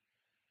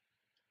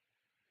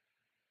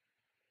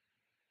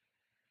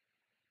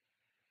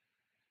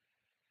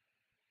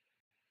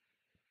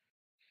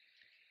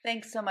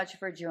 Thanks so much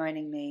for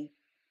joining me.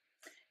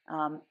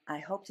 I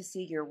hope to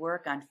see your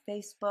work on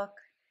Facebook.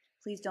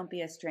 Please don't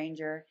be a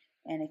stranger.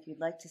 And if you'd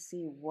like to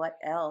see what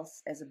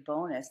else as a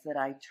bonus that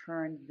I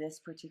turned this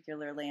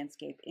particular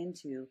landscape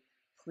into,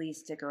 please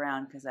stick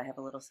around because I have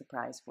a little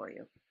surprise for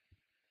you.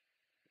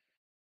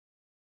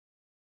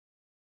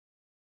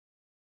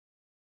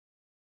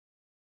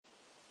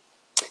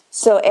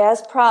 So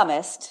as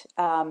promised,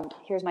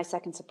 here's my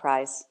second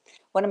surprise.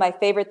 One of my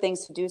favorite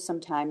things to do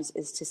sometimes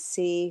is to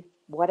see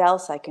what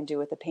else I can do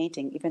with a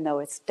painting, even though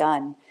it's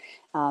done.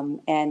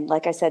 And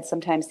like I said,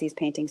 sometimes these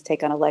paintings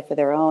take on a life of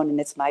their own,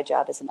 and it's my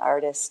job as an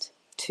artist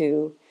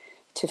to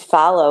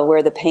follow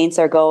where the paints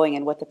are going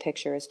and what the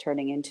picture is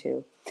turning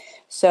into.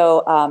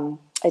 So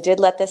I did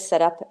let this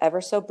set up ever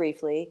so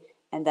briefly,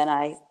 and then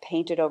I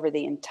painted over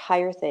the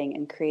entire thing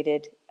and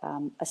created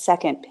a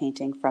second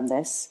painting from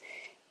this.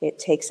 It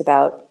takes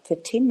about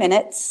 15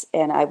 minutes,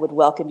 and I would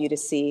welcome you to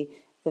see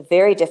the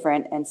very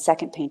different and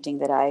second painting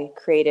that I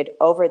created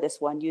over this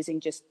one using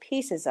just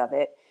pieces of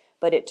it,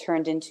 but it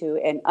turned into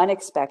an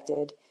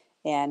unexpected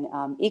and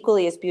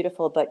equally as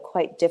beautiful but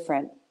quite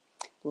different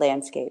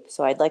landscape.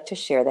 So I'd like to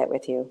share that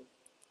with you.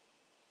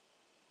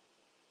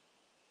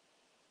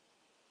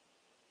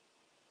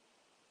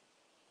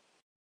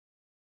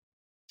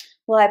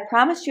 Well, I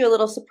promised you a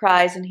little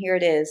surprise, and here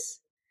it is.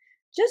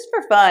 Just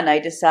for fun, I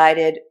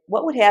decided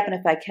what would happen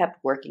if I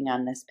kept working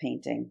on this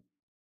painting?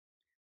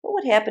 What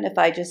would happen if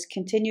I just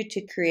continued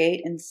to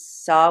create and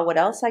saw what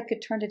else I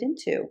could turn it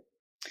into?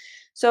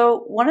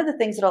 So one of the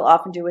things that I'll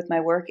often do with my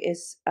work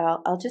is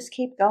I'll just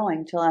keep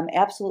going till I'm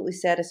absolutely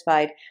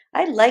satisfied.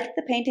 I liked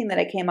the painting that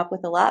I came up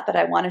with a lot, but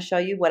I want to show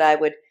you what I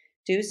would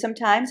do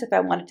sometimes if I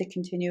wanted to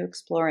continue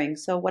exploring.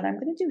 So what I'm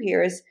going to do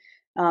here is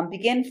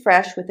begin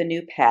fresh with a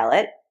new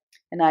palette.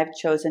 And I've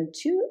chosen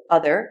two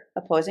other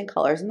opposing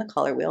colors in the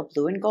color wheel,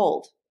 blue and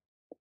gold.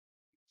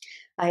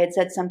 I had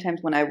said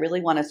sometimes when I really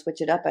want to switch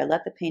it up, I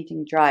let the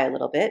painting dry a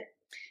little bit,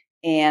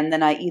 and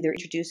then I either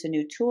introduce a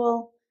new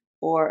tool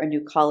or a new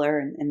color,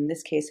 and in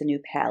this case, a new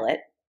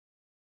palette.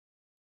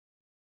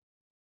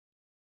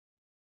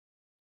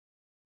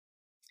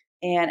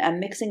 And I'm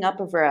mixing up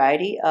a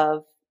variety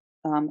of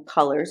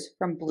colors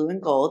from blue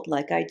and gold,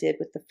 like I did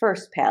with the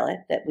first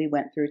palette that we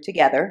went through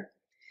together,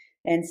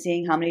 and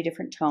seeing how many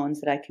different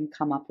tones that I can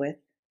come up with.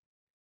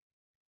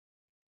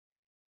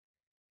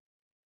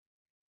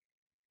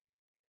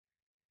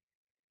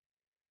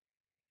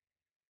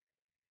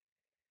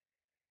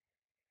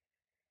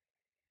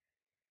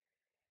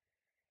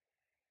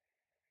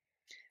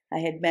 I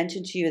had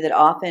mentioned to you that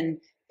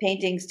often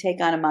paintings take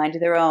on a mind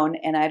of their own,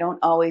 and I don't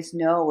always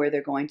know where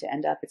they're going to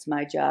end up. It's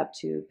my job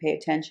to pay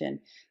attention.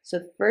 So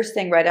the first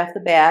thing right off the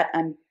bat,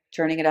 I'm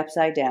turning it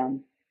upside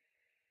down.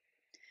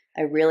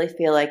 I really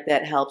feel like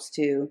that helps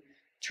to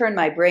turn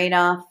my brain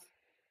off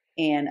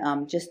and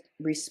just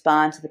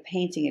respond to the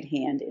painting at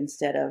hand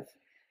instead of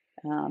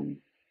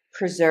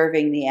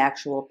preserving the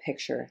actual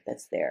picture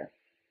that's there.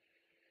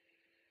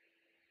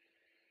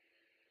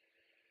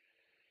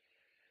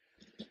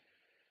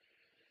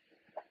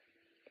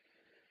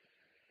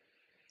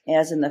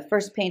 As in the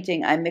first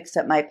painting, I mixed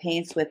up my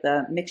paints with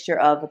a mixture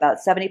of about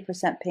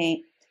 70%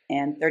 paint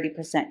and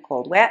 30%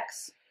 cold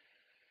wax.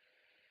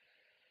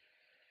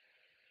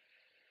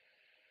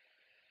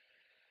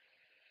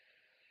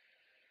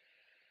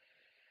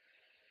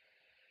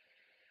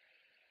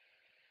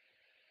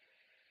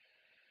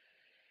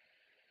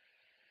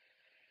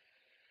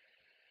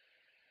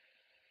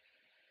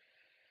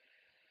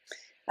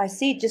 I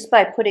see just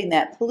by putting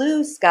that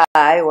blue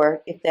sky,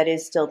 or if that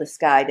is still the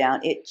sky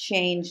down, it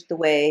changed the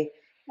way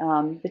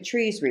the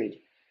trees read.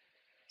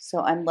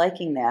 So I'm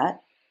liking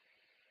that.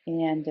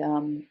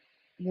 And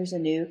here's a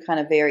new kind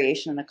of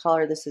variation in the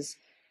color. This is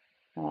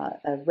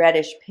a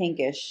reddish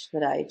pinkish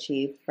that I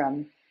achieved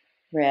from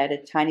red, a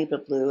tiny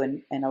bit of blue,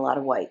 and a lot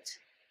of white.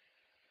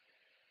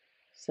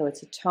 So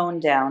it's a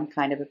toned down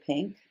kind of a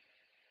pink.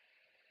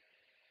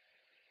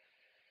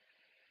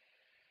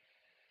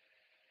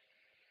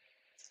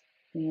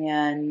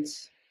 And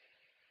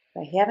if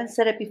I haven't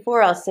said it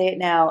before, I'll say it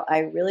now. I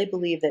really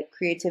believe that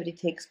creativity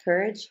takes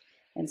courage,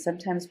 and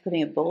sometimes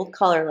putting a bold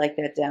color like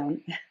that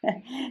down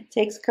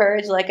takes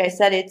courage. Like I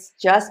said, it's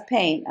just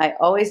paint. I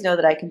always know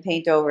that I can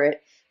paint over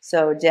it.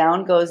 So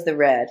down goes the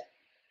red.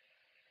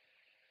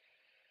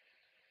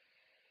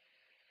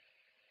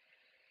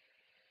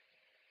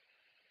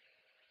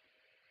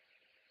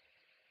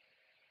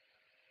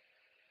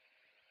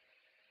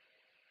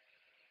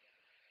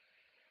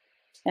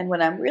 And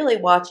when I'm really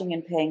watching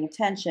and paying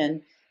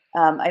attention,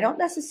 I don't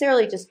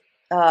necessarily just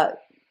uh,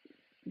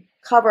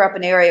 cover up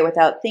an area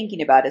without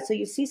thinking about it. So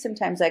you see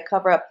sometimes I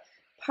cover up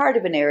part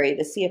of an area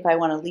to see if I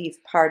want to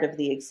leave part of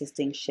the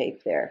existing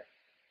shape there.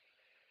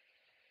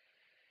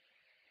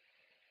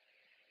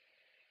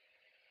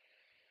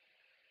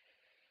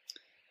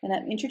 And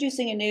I'm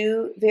introducing a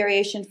new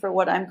variation for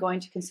what I'm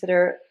going to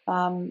consider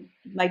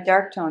my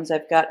dark tones.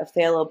 I've got a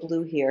phthalo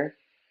blue here,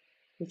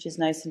 which is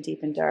nice and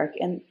deep and dark.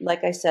 And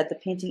like I said, the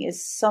painting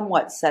is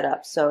somewhat set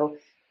up, so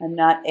I'm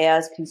not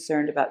as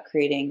concerned about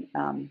creating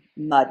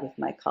mud with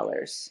my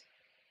colors.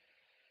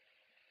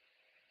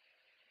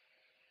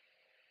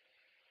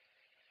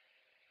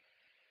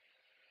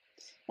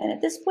 And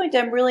at this point,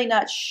 I'm really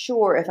not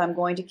sure if I'm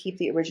going to keep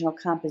the original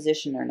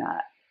composition or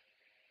not.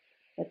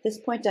 At this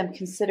point, I'm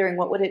considering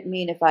what would it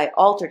mean if I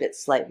altered it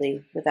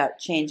slightly without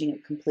changing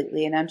it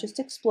completely, and I'm just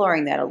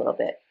exploring that a little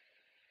bit.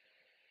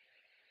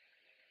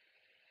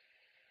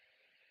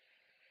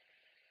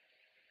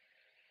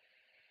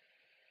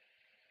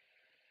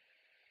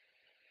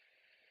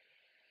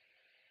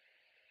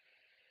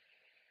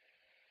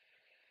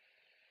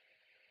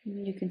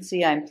 You can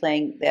see I'm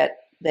playing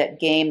that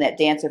game, that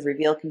dance of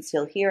reveal,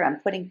 conceal here. I'm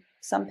putting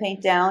some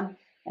paint down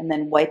and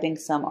then wiping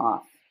some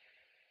off.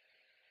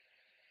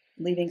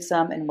 Leaving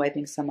some and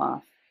wiping some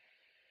off.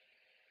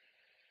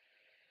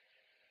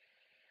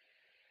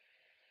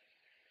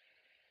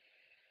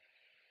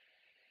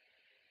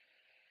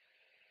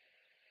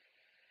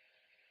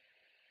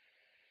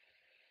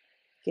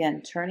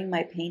 Again, turning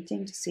my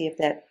painting to see if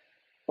that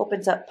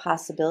opens up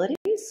possibilities.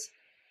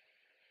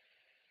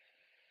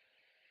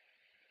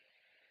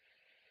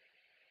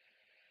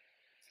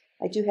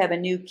 I do have a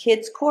new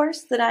kids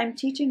course that I'm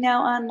teaching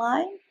now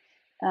online.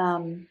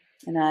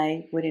 And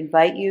I would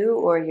invite you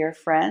or your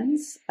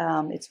friends.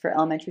 It's for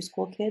elementary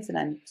school kids, and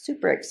I'm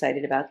super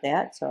excited about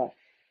that. So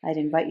I'd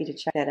invite you to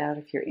check that out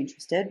if you're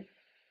interested.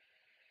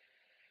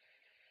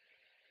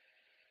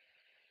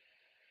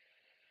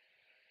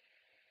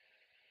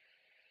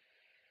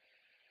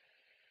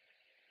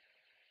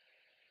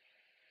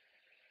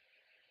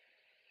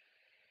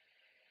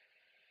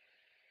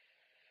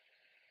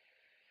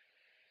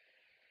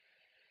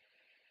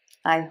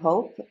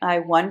 I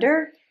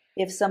wonder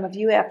if some of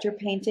you after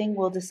painting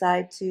will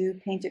decide to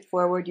paint it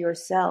forward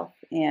yourself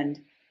and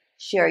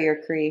share your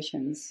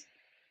creations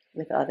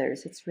with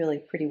others. It's really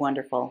pretty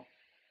wonderful.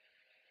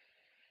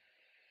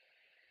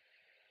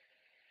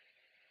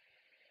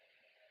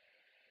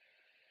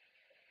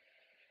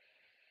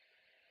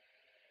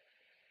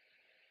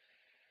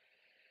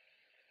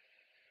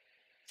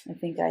 I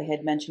think I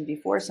had mentioned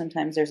before,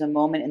 sometimes there's a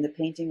moment in the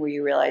painting where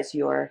you realize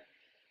you're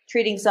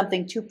treating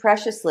something too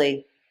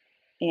preciously,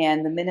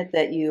 and the minute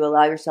that you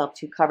allow yourself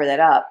to cover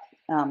that up,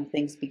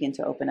 things begin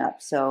to open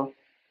up. So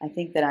I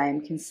think that I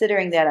am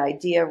considering that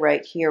idea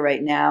right here,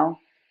 right now.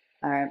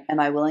 Am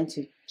I willing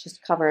to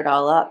just cover it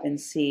all up and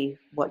see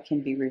what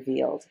can be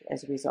revealed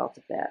as a result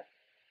of that?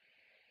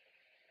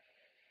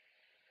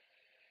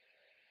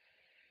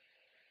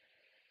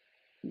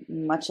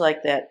 Much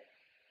like that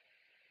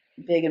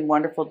big and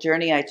wonderful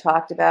journey I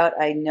talked about,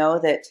 I know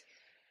that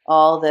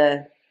all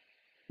the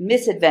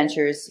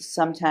misadventures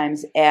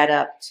sometimes add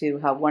up to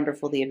how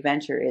wonderful the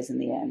adventure is in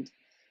the end.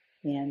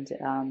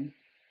 And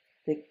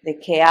the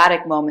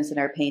chaotic moments in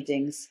our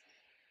paintings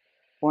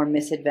or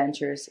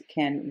misadventures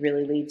can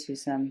really lead to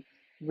some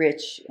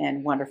rich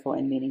and wonderful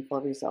and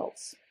meaningful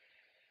results.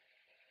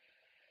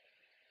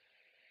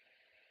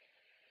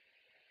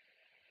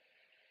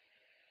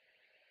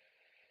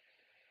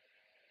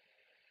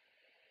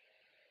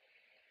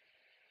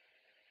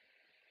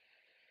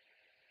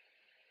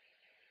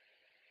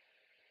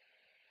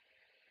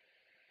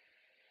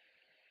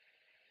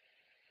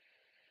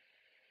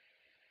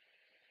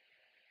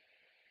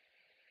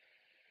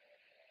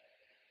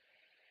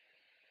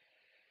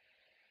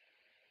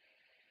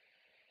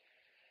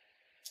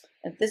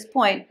 At this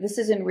point, this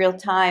is in real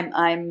time.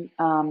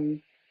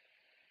 I'm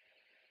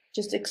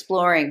just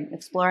exploring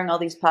all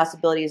these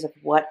possibilities of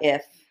what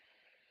if.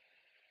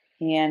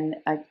 And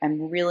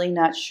I'm really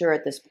not sure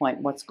at this point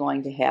what's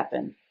going to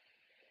happen.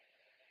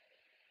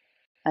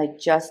 I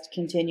just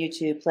continue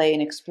to play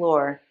and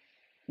explore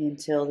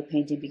until the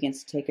painting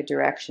begins to take a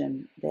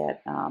direction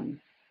that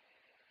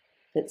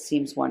that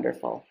seems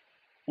wonderful.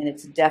 And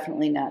it's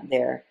definitely not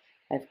there.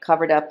 I've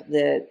covered up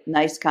the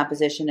nice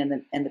composition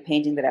and the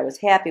painting that I was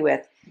happy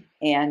with,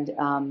 and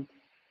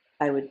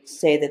I would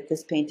say that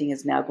this painting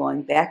is now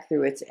going back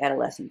through its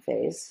adolescent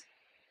phase.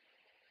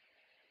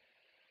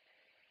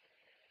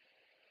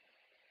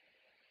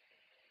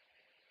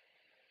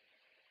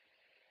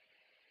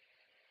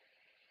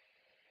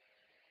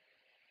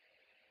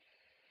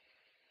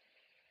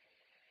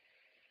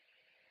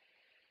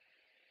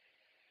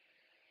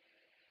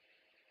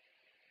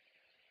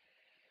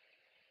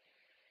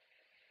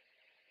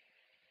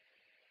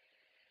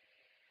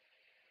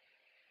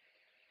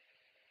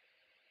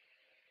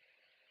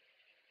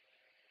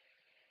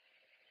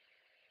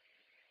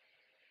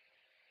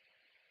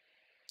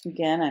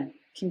 Again, I'm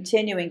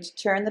continuing to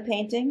turn the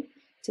painting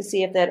to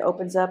see if that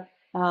opens up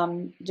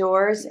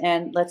doors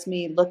and lets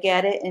me look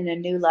at it in a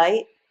new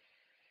light.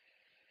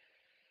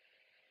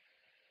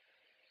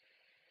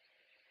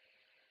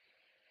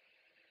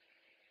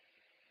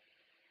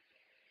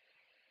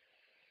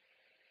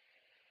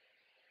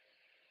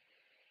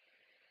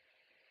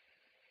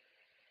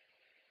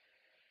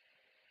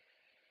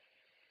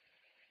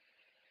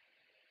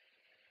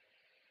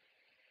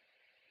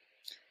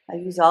 I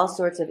use all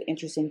sorts of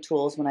interesting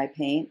tools when I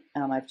paint.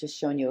 I've just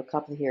shown you a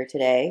couple here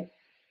today.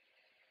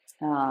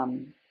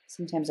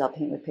 Sometimes I'll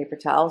paint with paper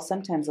towels.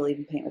 Sometimes I'll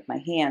even paint with my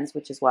hands,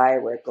 which is why I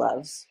wear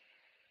gloves.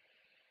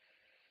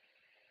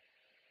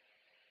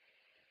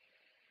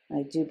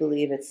 I do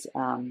believe it's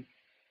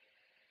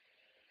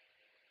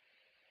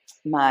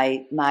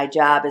my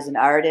job as an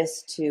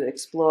artist to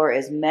explore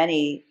as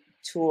many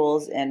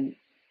tools and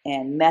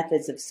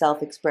methods of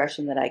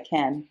self-expression that I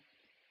can.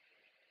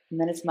 And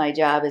then it's my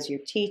job as your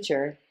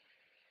teacher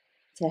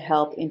to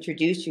help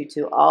introduce you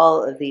to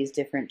all of these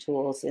different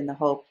tools in the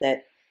hope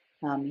that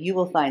you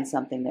will find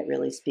something that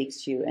really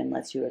speaks to you and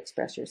lets you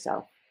express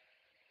yourself.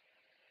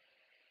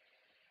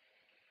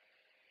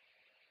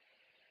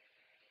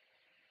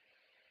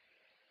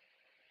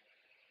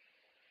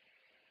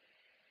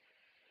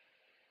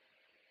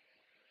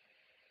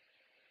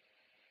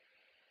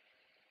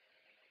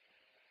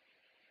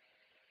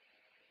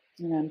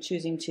 And I'm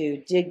choosing to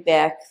dig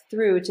back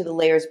through to the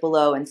layers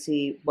below and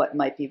see what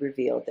might be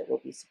revealed that will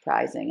be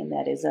surprising. And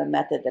that is a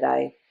method that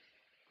I'm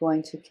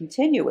going to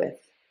continue with.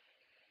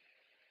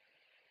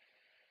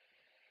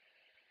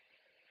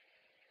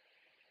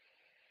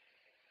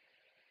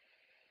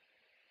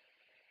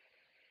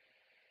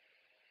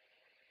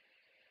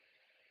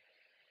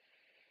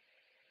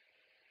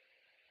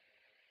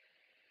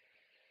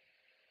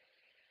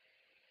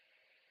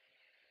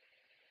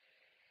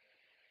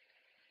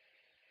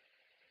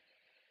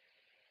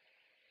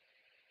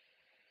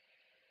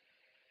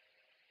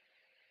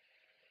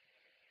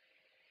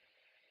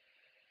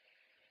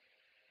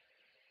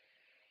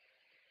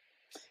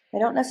 I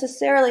don't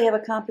necessarily have a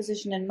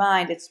composition in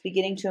mind. It's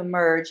beginning to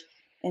emerge,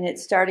 and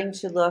it's starting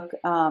to look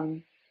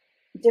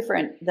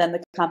different than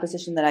the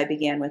composition that I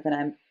began with,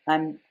 and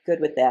I'm good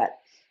with that.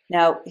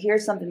 Now,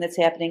 here's something that's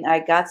happening. I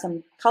got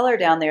some color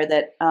down there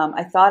that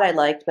I thought I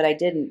liked, but I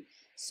didn't.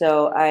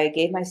 So I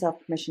gave myself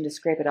permission to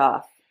scrape it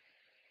off.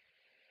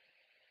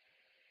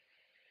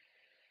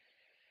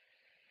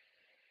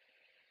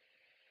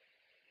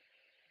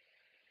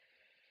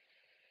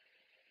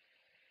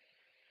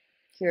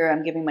 Here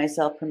I'm giving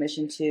myself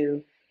permission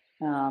to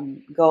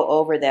go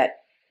over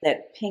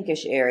that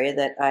pinkish area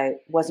that I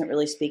wasn't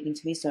really speaking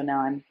to me. So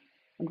now I'm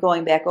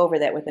going back over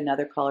that with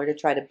another color to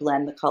try to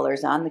blend the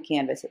colors on the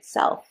canvas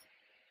itself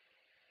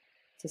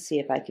to see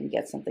if I can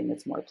get something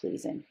that's more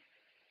pleasing.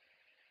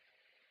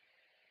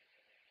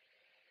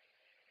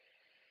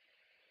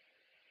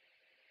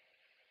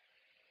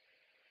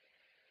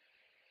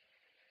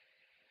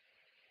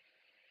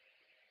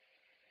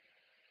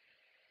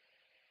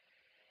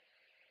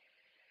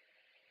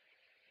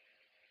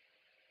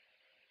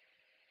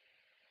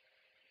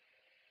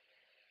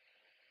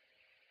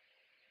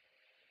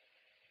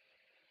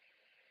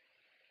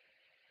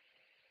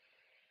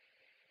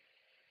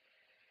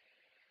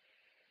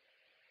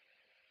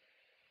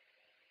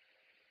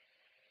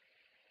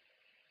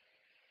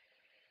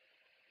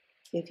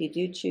 If you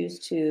do choose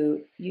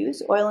to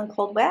use oil and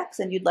cold wax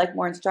and you'd like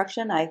more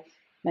instruction, I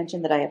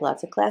mentioned that I have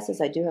lots of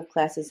classes. I do have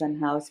classes on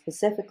how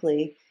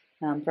specifically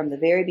from the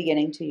very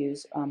beginning to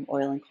use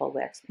oil and cold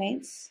wax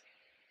paints.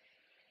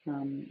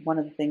 One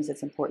of the things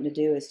that's important to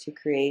do is to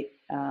create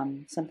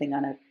something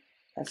on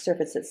a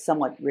surface that's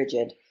somewhat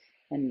rigid.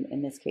 And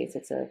in this case,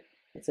 it's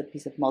a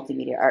piece of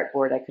multimedia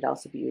artboard. I could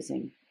also be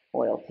using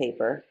oil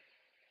paper.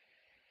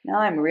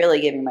 Now I'm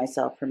really giving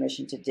myself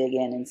permission to dig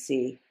in and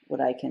see what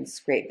I can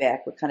scrape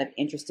back, what kind of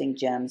interesting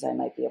gems I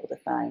might be able to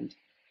find.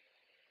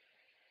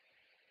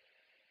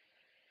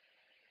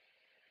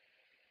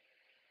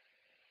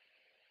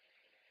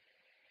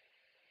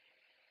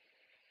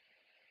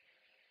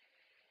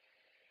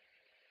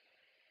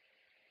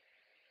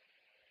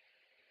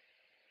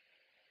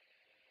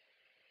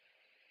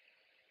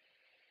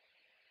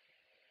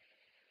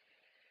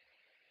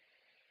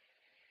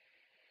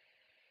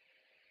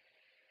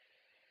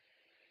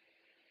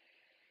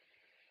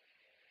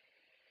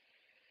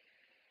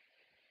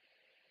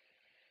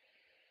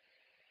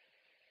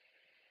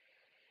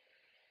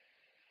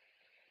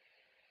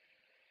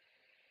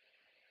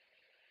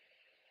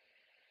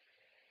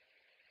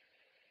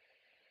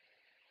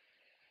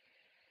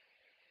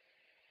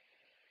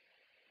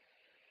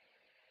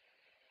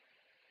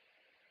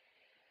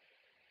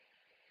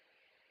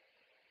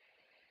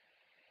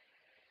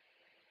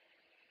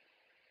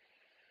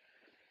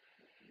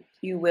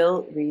 You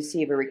will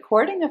receive a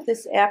recording of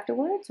this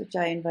afterwards, which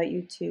I invite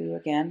you to,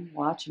 again,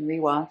 watch and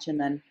rewatch, and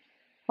then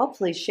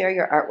hopefully share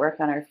your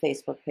artwork on our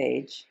Facebook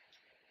page.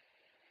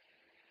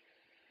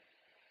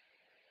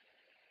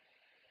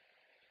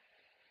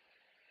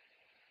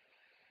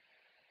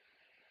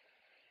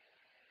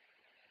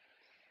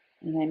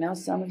 And I know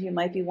some of you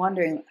might be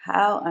wondering,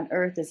 how on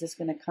earth is this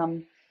going to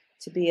come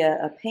to be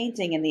a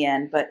painting in the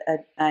end? But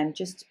I'm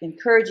just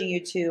encouraging you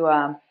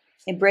to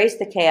embrace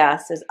the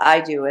chaos as I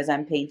do as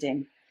I'm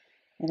painting.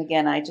 And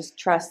again, I just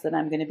trust that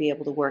I'm going to be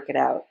able to work it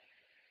out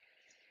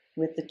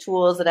with the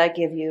tools that I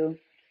give you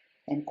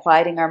and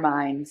quieting our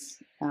minds.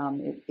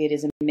 It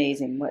is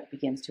amazing what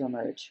begins to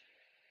emerge.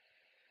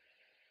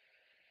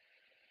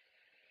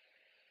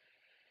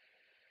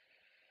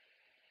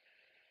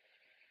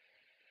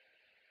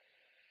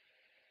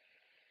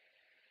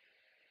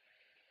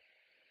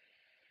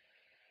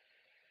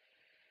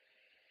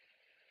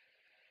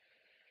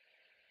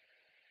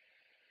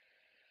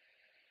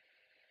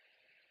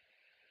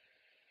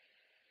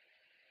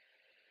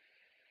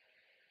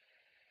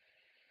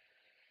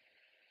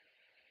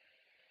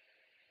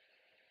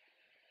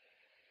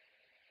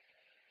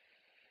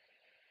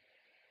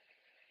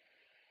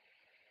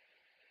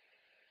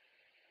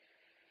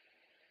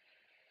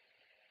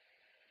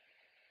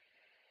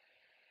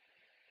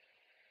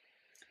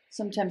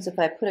 Sometimes if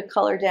I put a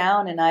color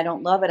down and I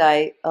don't love it,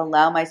 I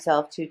allow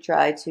myself to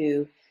try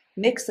to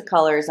mix the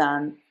colors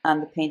on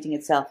the painting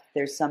itself.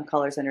 There's some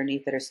colors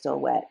underneath that are still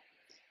wet.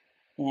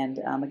 And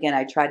again,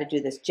 I try to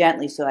do this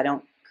gently so I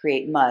don't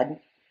create mud,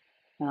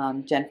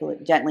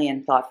 gently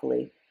and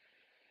thoughtfully.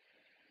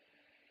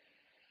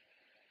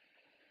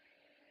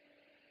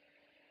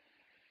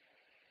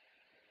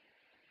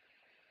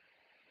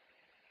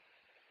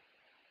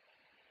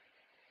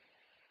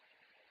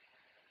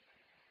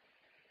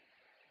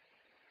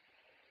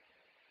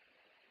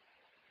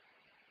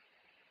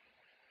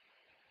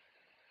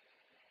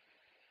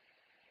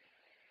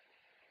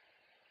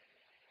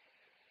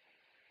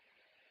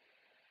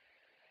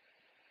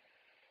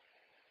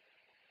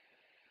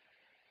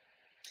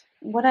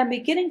 What I'm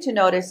beginning to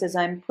notice as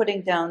I'm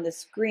putting down the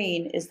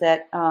screen is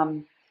that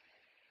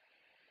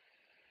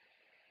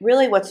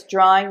really what's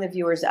drawing the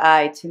viewer's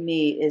eye to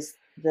me is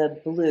the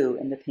blue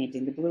in the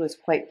painting. The blue is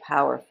quite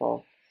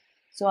powerful.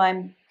 So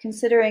I'm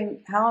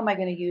considering, how am I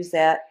going to use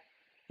that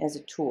as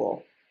a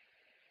tool?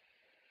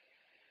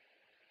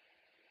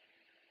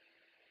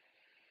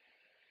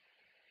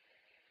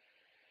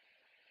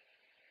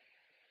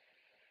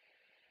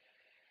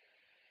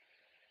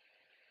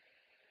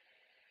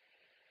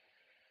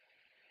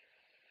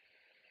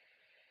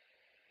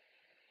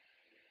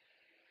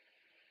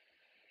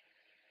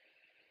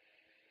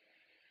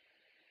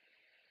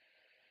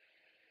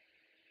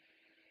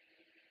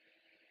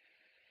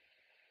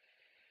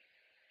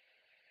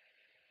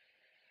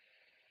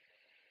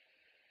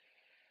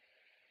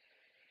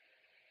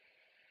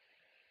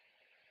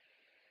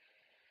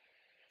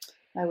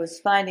 I was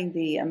finding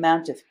the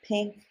amount of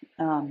pink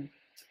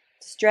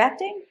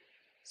distracting,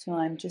 so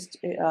I'm just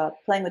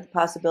playing with the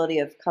possibility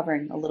of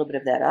covering a little bit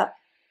of that up.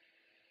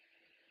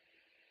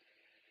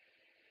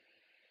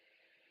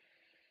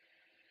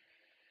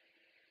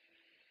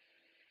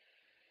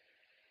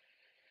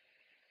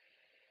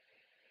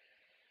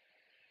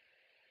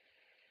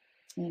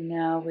 And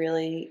now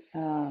really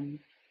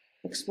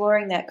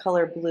exploring that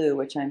color blue,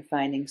 which I'm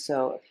finding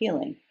so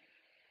appealing.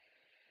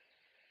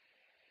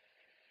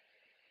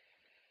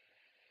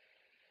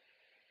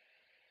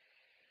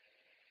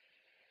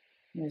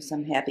 There's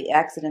some happy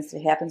accidents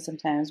that happen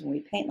sometimes when we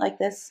paint like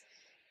this.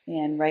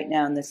 And right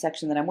now in this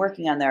section that I'm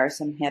working on, there are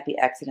some happy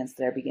accidents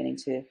that are beginning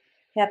to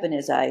happen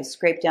as I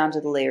scrape down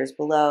to the layers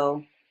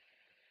below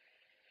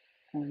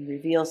and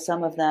reveal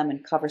some of them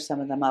and cover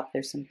some of them up.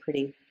 There's some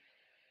pretty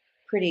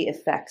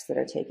effects that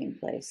are taking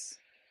place.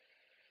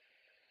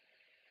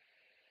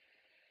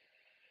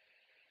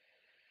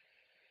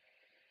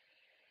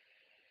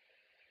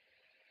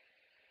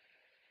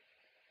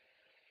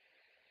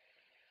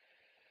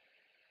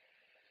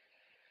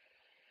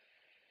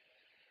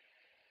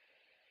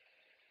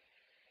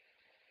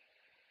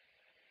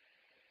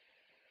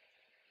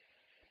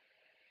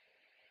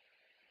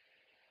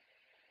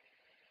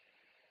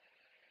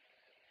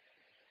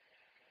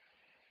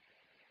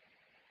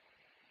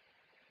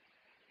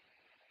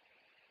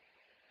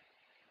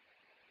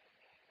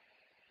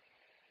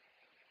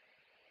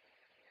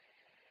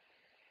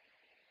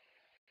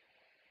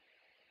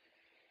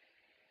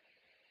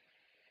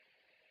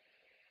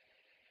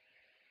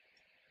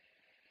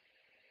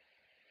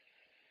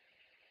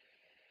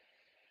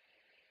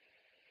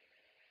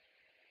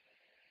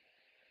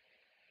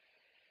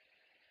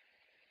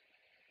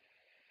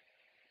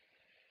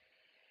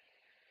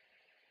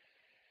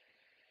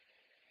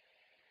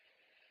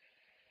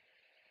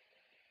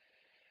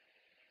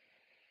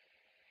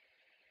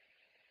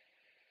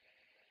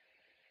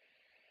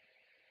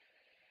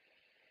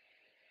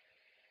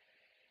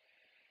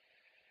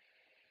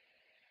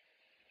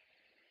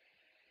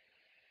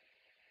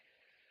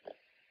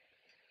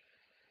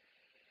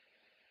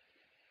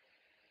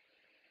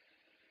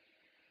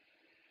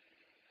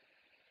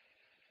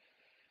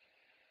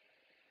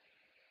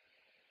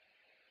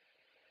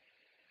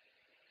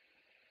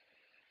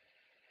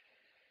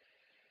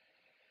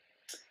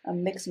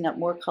 I'm mixing up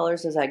more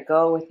colors as I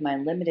go with my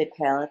limited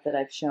palette that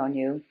I've shown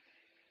you.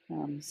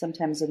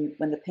 Sometimes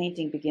when the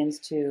painting begins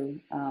to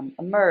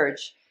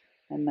emerge,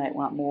 I might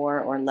want more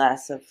or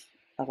less of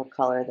a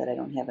color that I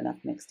don't have enough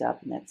mixed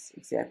up, and that's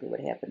exactly what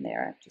happened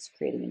there. I'm just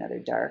creating another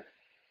dark.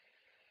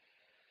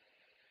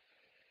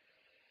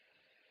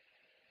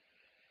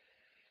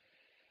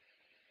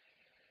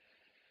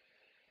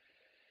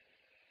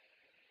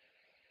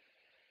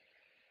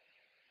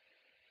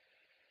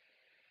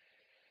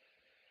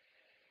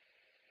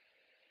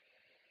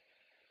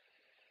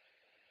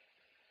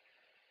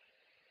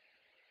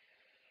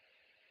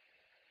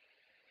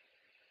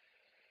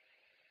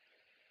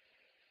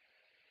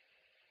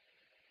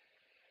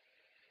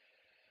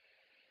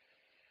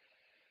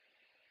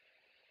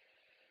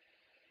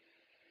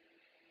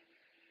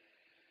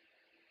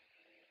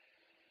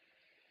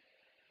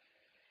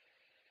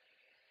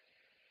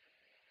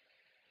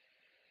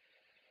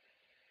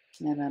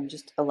 And I'm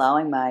just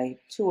allowing my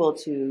tool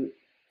to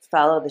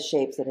follow the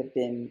shapes that have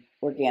been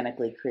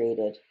organically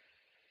created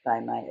by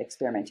my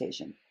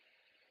experimentation.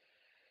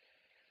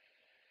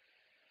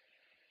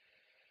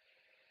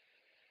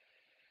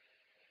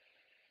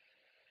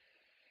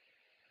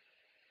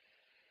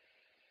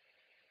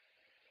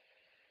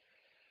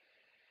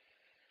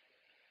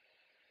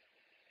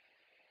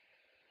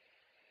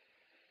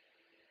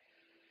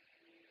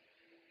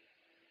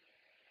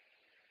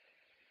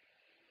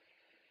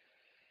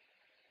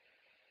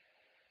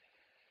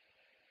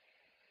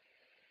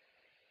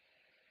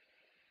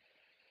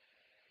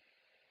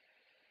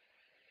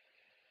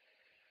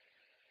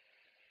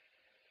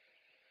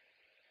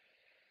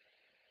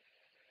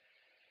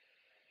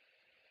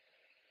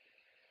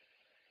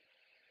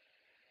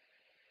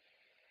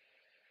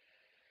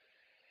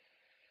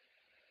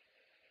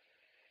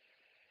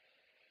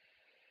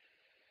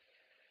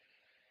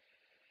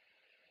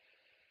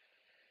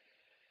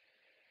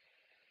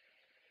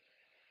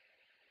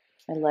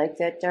 I like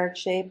that dark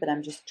shape, but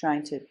I'm just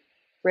trying to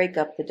break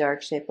up the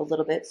dark shape a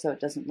little bit so it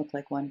doesn't look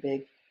like one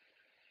big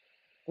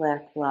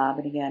black blob.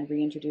 And again,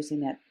 reintroducing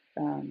that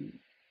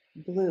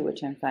blue,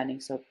 which I'm finding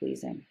so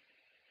pleasing.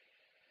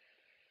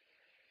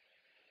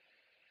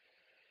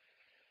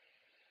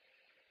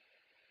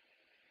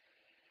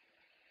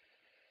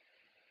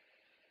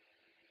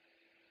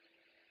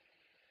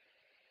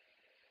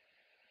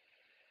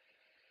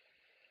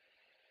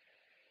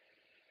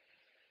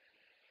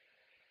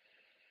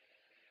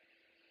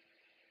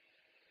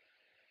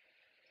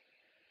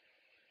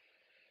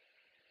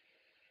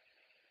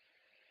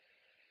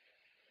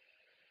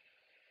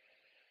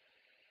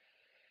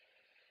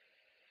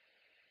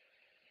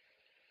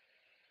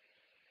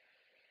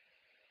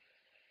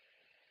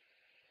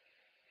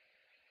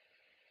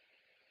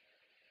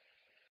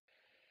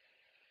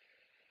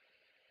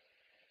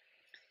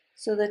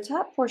 So the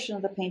top portion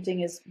of the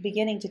painting is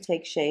beginning to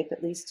take shape,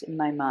 at least in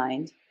my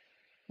mind.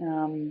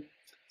 Um,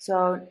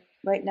 so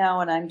right now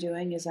what I'm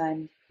doing is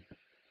I'm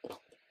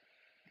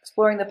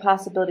exploring the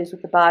possibilities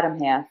with the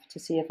bottom half to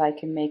see if I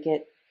can make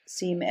it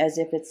seem as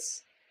if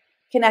it's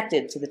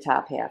connected to the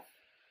top half.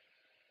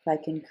 If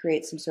I can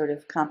create some sort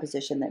of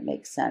composition that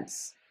makes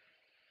sense.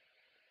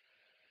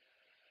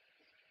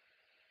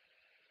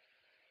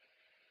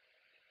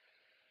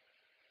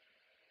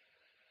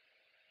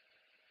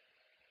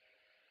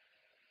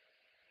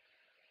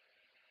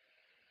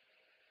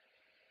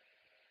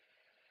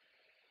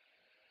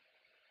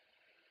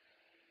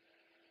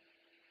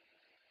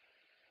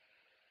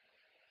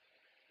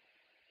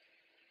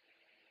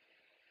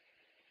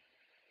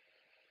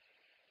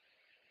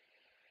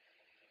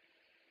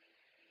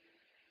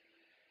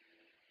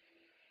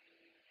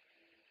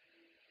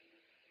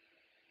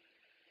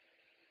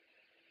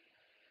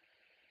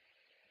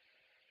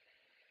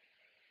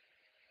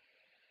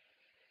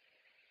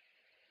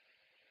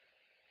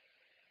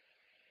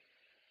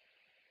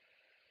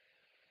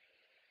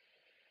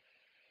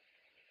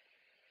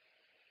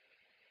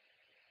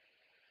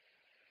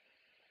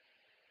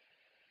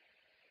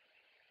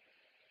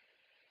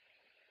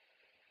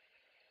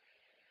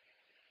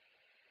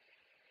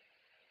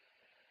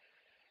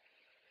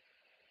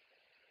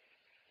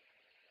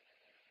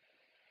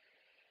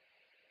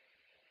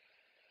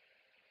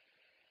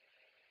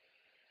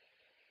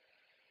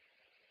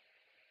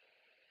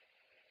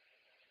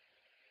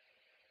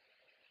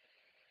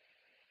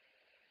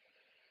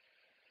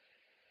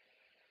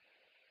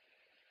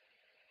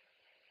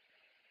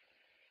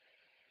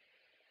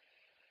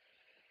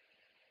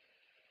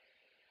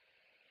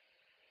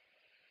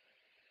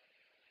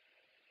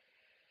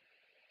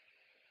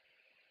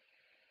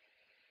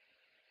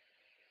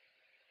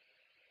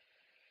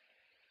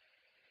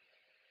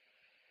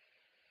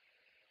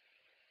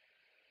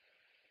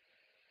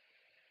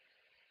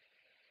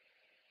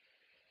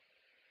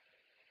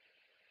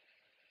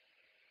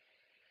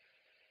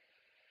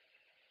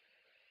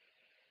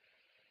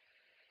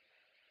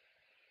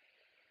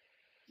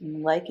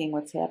 I'm liking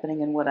what's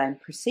happening and what I'm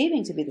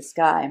perceiving to be the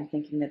sky. I'm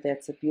thinking that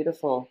that's a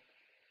beautiful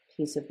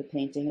piece of the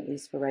painting, at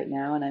least for right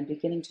now, and I'm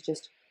beginning to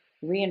just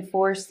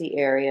reinforce the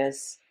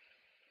areas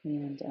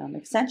and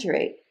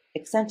accentuate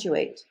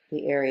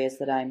the areas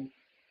that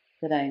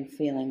I'm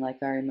feeling like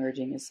are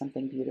emerging as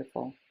something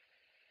beautiful.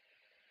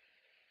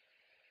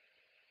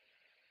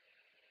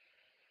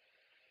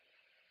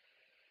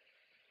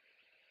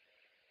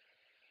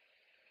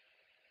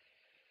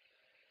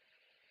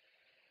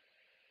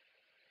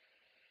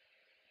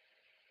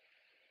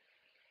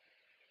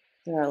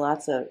 There are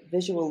lots of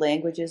visual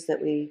languages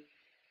that we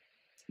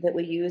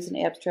use in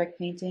abstract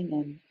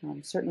painting,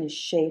 and certainly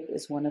shape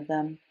is one of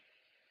them.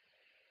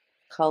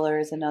 Color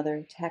is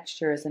another.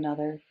 Texture is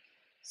another.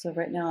 So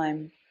right now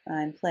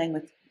I'm playing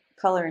with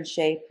color and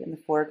shape in the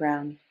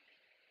foreground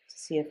to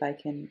see if I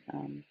can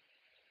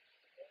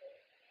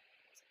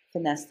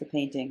finesse the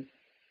painting.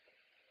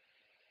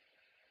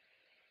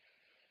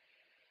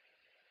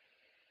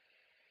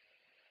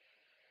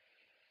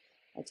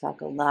 I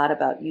talk a lot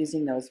about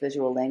using those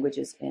visual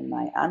languages in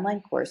my online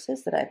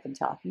courses that I've been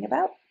talking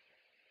about.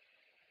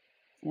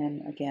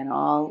 And again,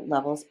 all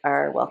levels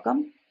are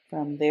welcome,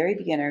 from very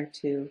beginner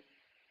to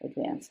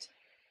advanced.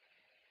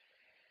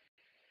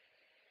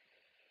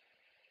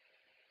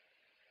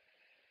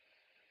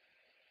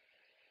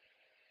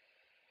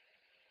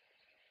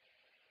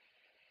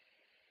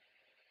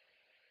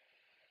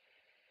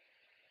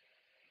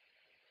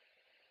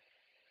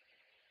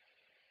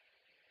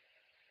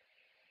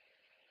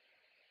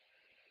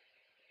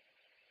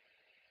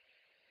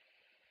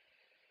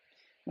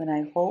 When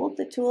I hold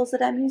the tools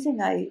that I'm using,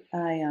 I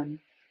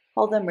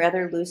hold them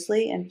rather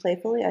loosely and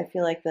playfully. I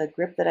feel like the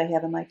grip that I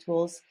have in my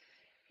tools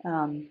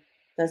um,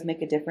 does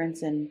make a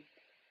difference in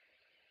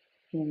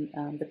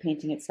the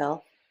painting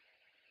itself.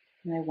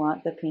 And I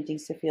want the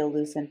paintings to feel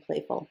loose and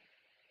playful.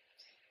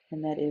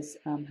 And that is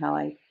how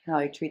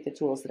I treat the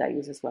tools that I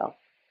use as well.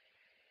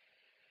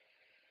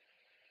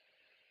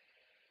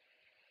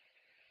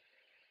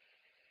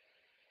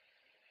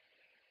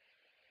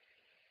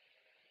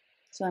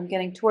 So I'm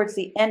getting towards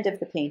the end of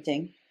the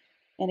painting.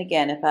 And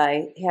again, if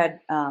I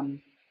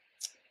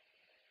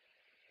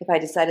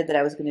decided that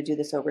I was going to do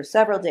this over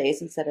several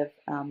days instead of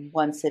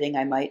one sitting,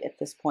 I might at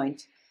this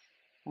point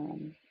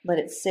let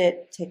it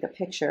sit, take a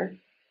picture,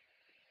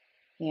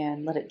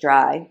 and let it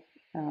dry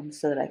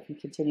so that I can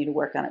continue to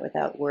work on it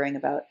without worrying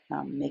about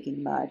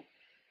making mud.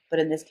 But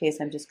in this case,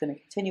 I'm just going to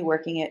continue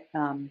working it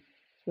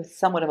with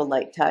somewhat of a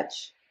light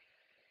touch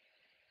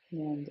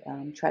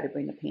and try to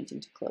bring the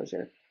painting to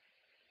closure.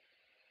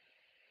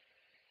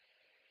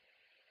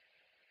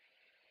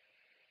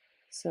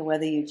 So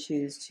whether you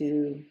choose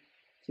to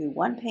do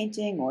one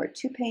painting or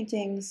two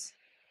paintings,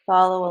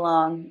 follow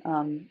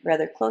along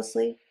rather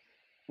closely,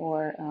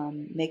 or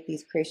make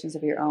these creations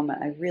of your own.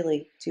 I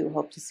really do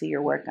hope to see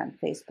your work on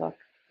Facebook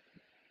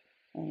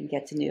and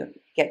get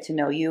to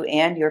know you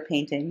and your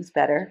paintings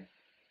better.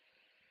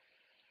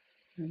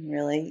 I'm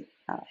really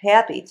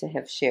happy to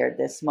have shared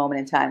this moment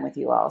in time with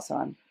you all, so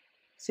I'm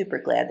Super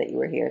glad that you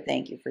were here.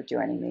 Thank you for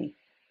joining me.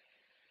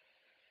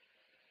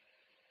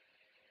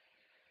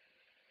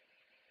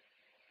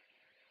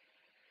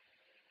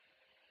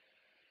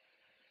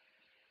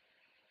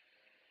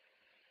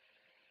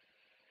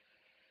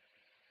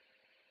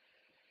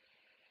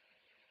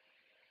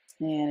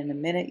 And in a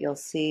minute, you'll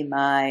see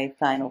my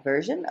final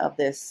version of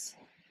this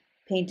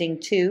painting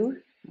too.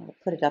 I'll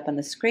put it up on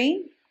the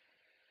screen.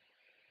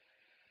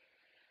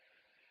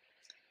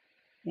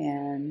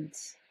 And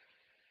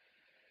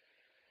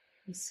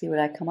let's see what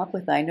I come up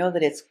with. I know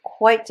that it's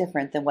quite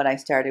different than what I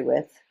started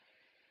with.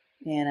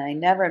 And I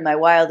never in my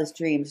wildest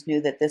dreams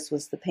knew that this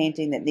was the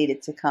painting that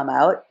needed to come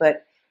out,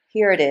 but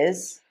here it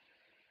is.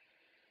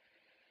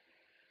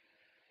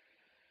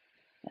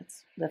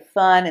 That's the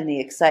fun and the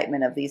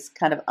excitement of these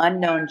kind of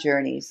unknown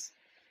journeys,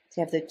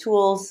 to have the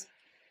tools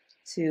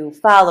to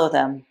follow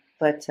them,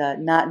 but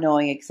not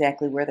knowing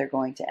exactly where they're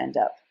going to end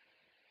up.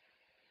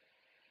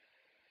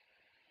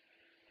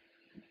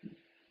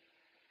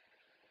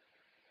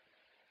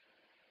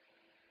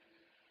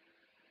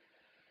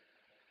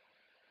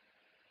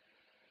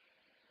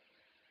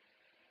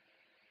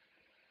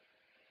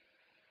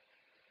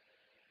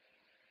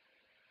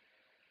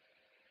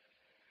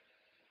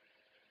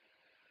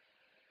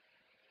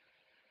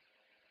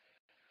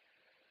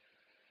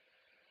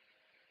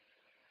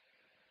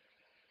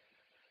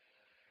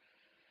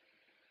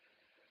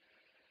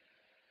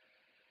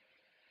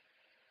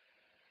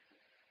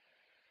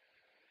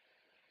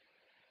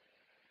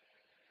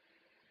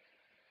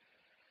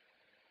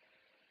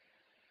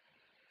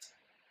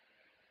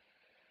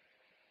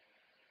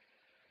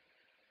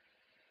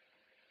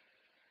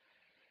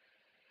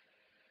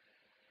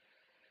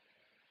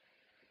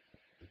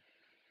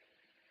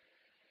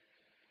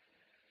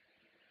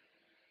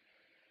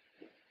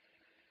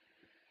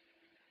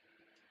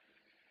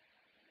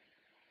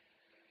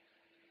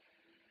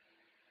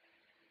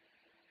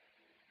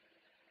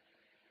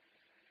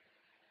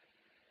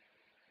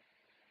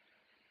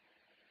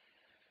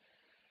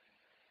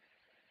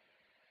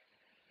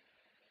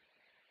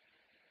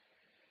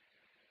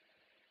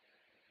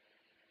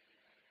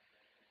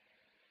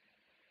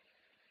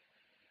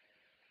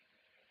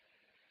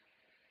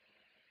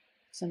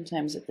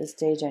 Sometimes at this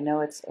stage, I know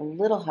it's a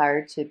little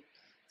hard to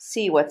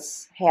see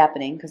what's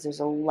happening because there's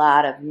a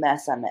lot of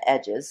mess on the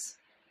edges.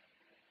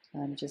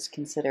 I'm just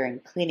considering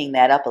cleaning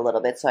that up a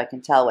little bit so I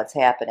can tell what's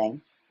happening.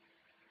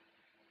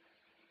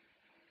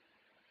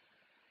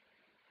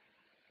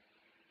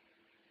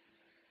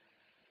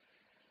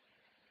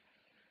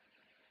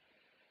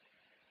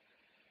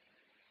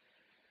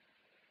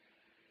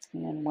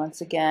 And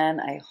once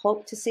again, I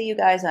hope to see you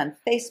guys on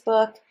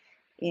Facebook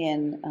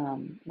in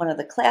one of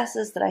the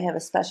classes that I have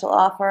a special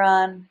offer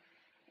on.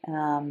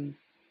 Um,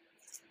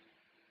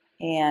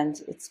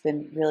 and it's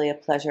been really a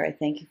pleasure. I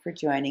thank you for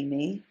joining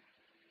me.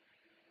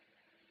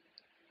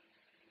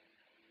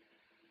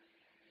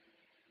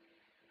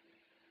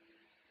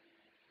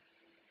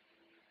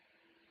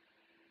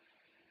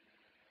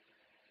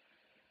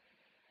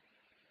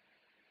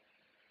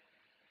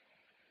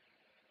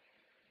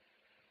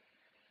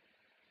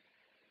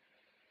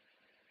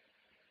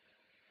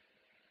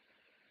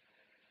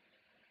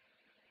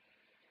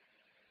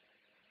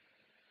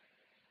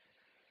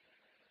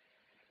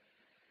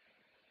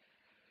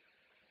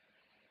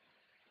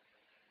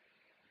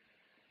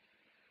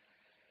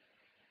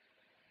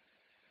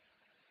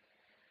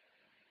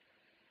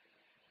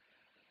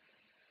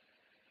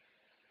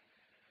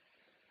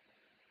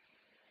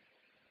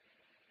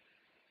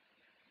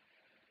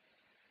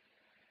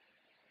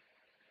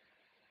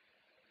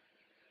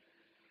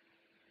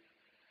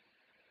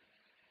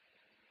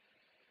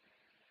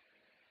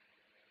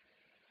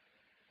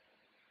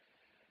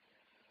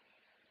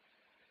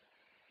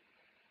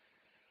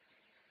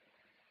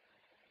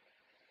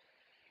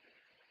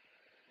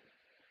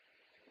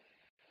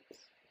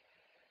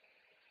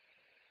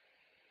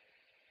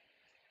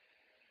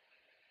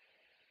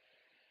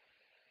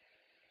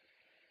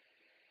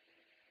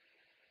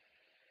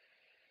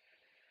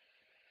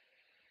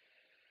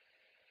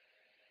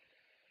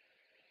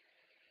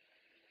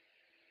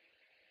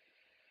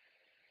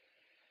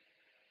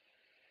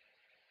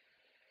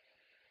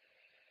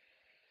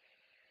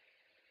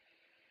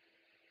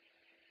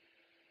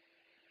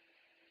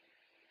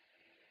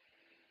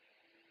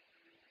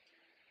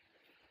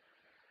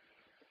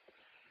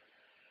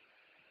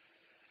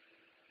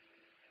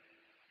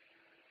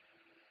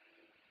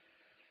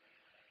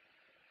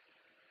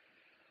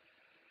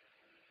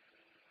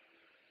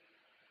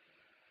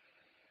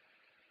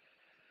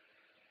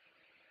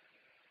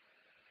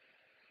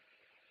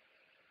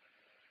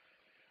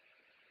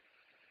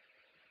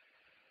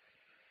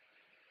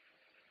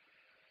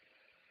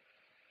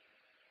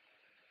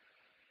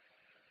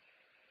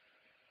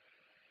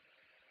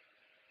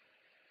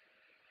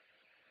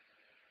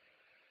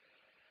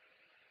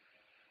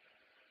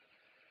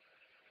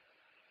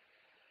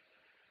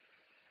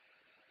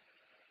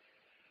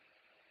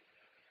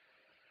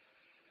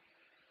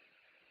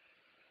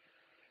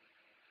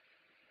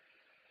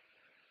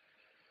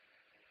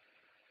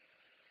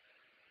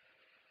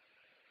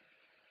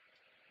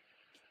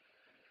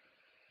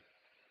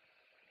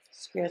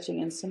 Scratching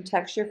in some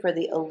texture for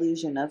the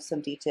illusion of some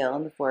detail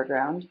in the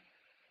foreground.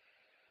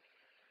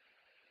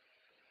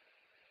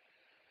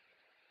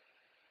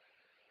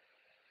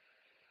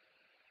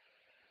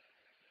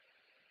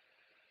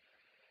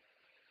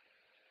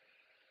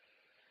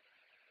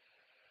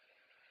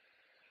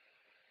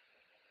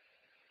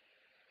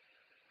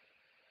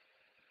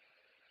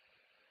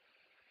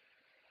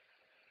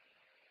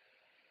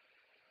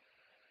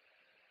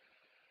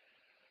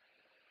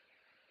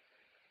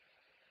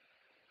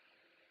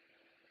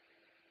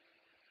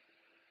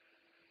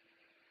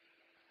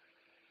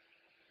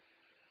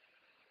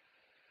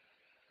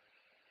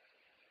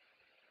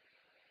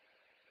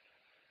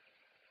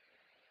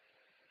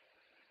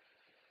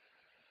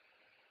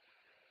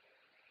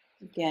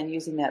 Again,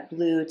 using that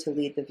blue to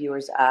lead the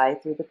viewer's eye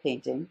through the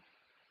painting.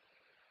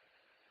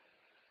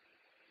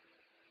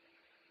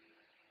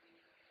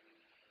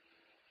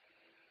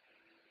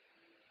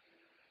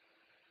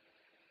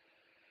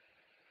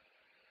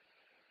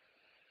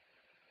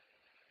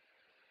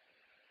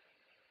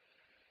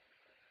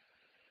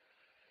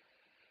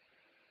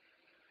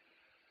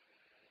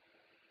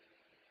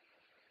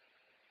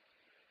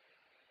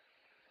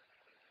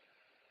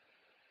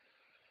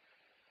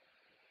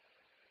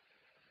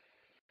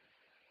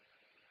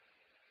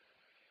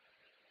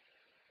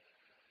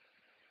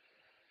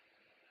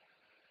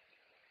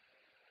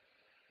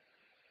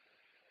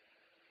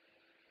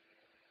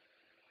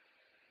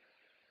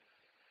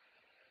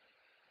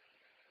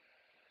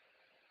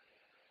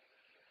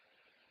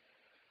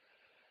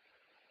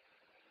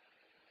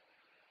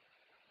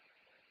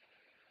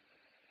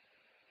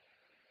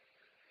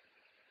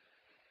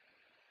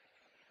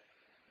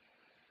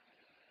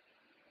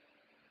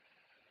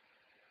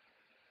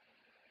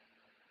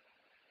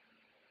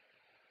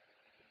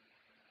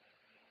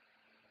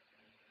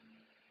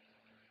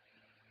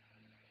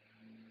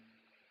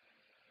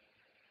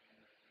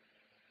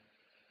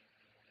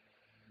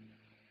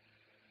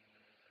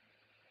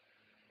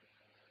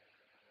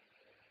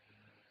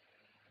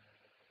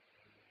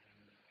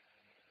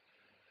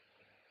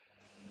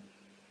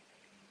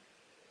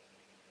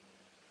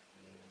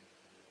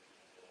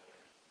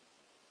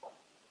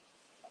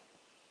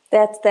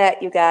 That's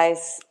that, you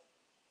guys.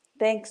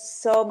 Thanks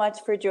so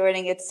much for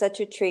joining. It's such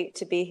a treat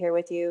to be here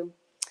with you,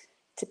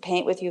 to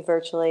paint with you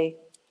virtually.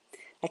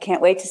 I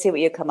can't wait to see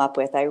what you come up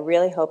with. I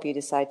really hope you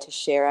decide to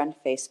share on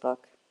Facebook.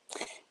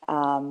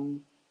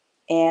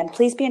 And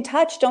please be in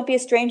touch. Don't be a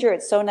stranger.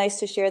 It's so nice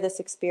to share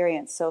this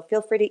experience. So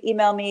feel free to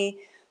email me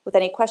with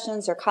any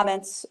questions or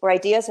comments or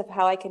ideas of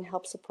how I can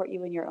help support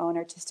you in your own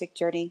artistic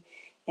journey.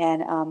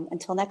 And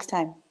until next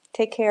time,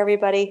 take care,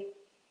 everybody.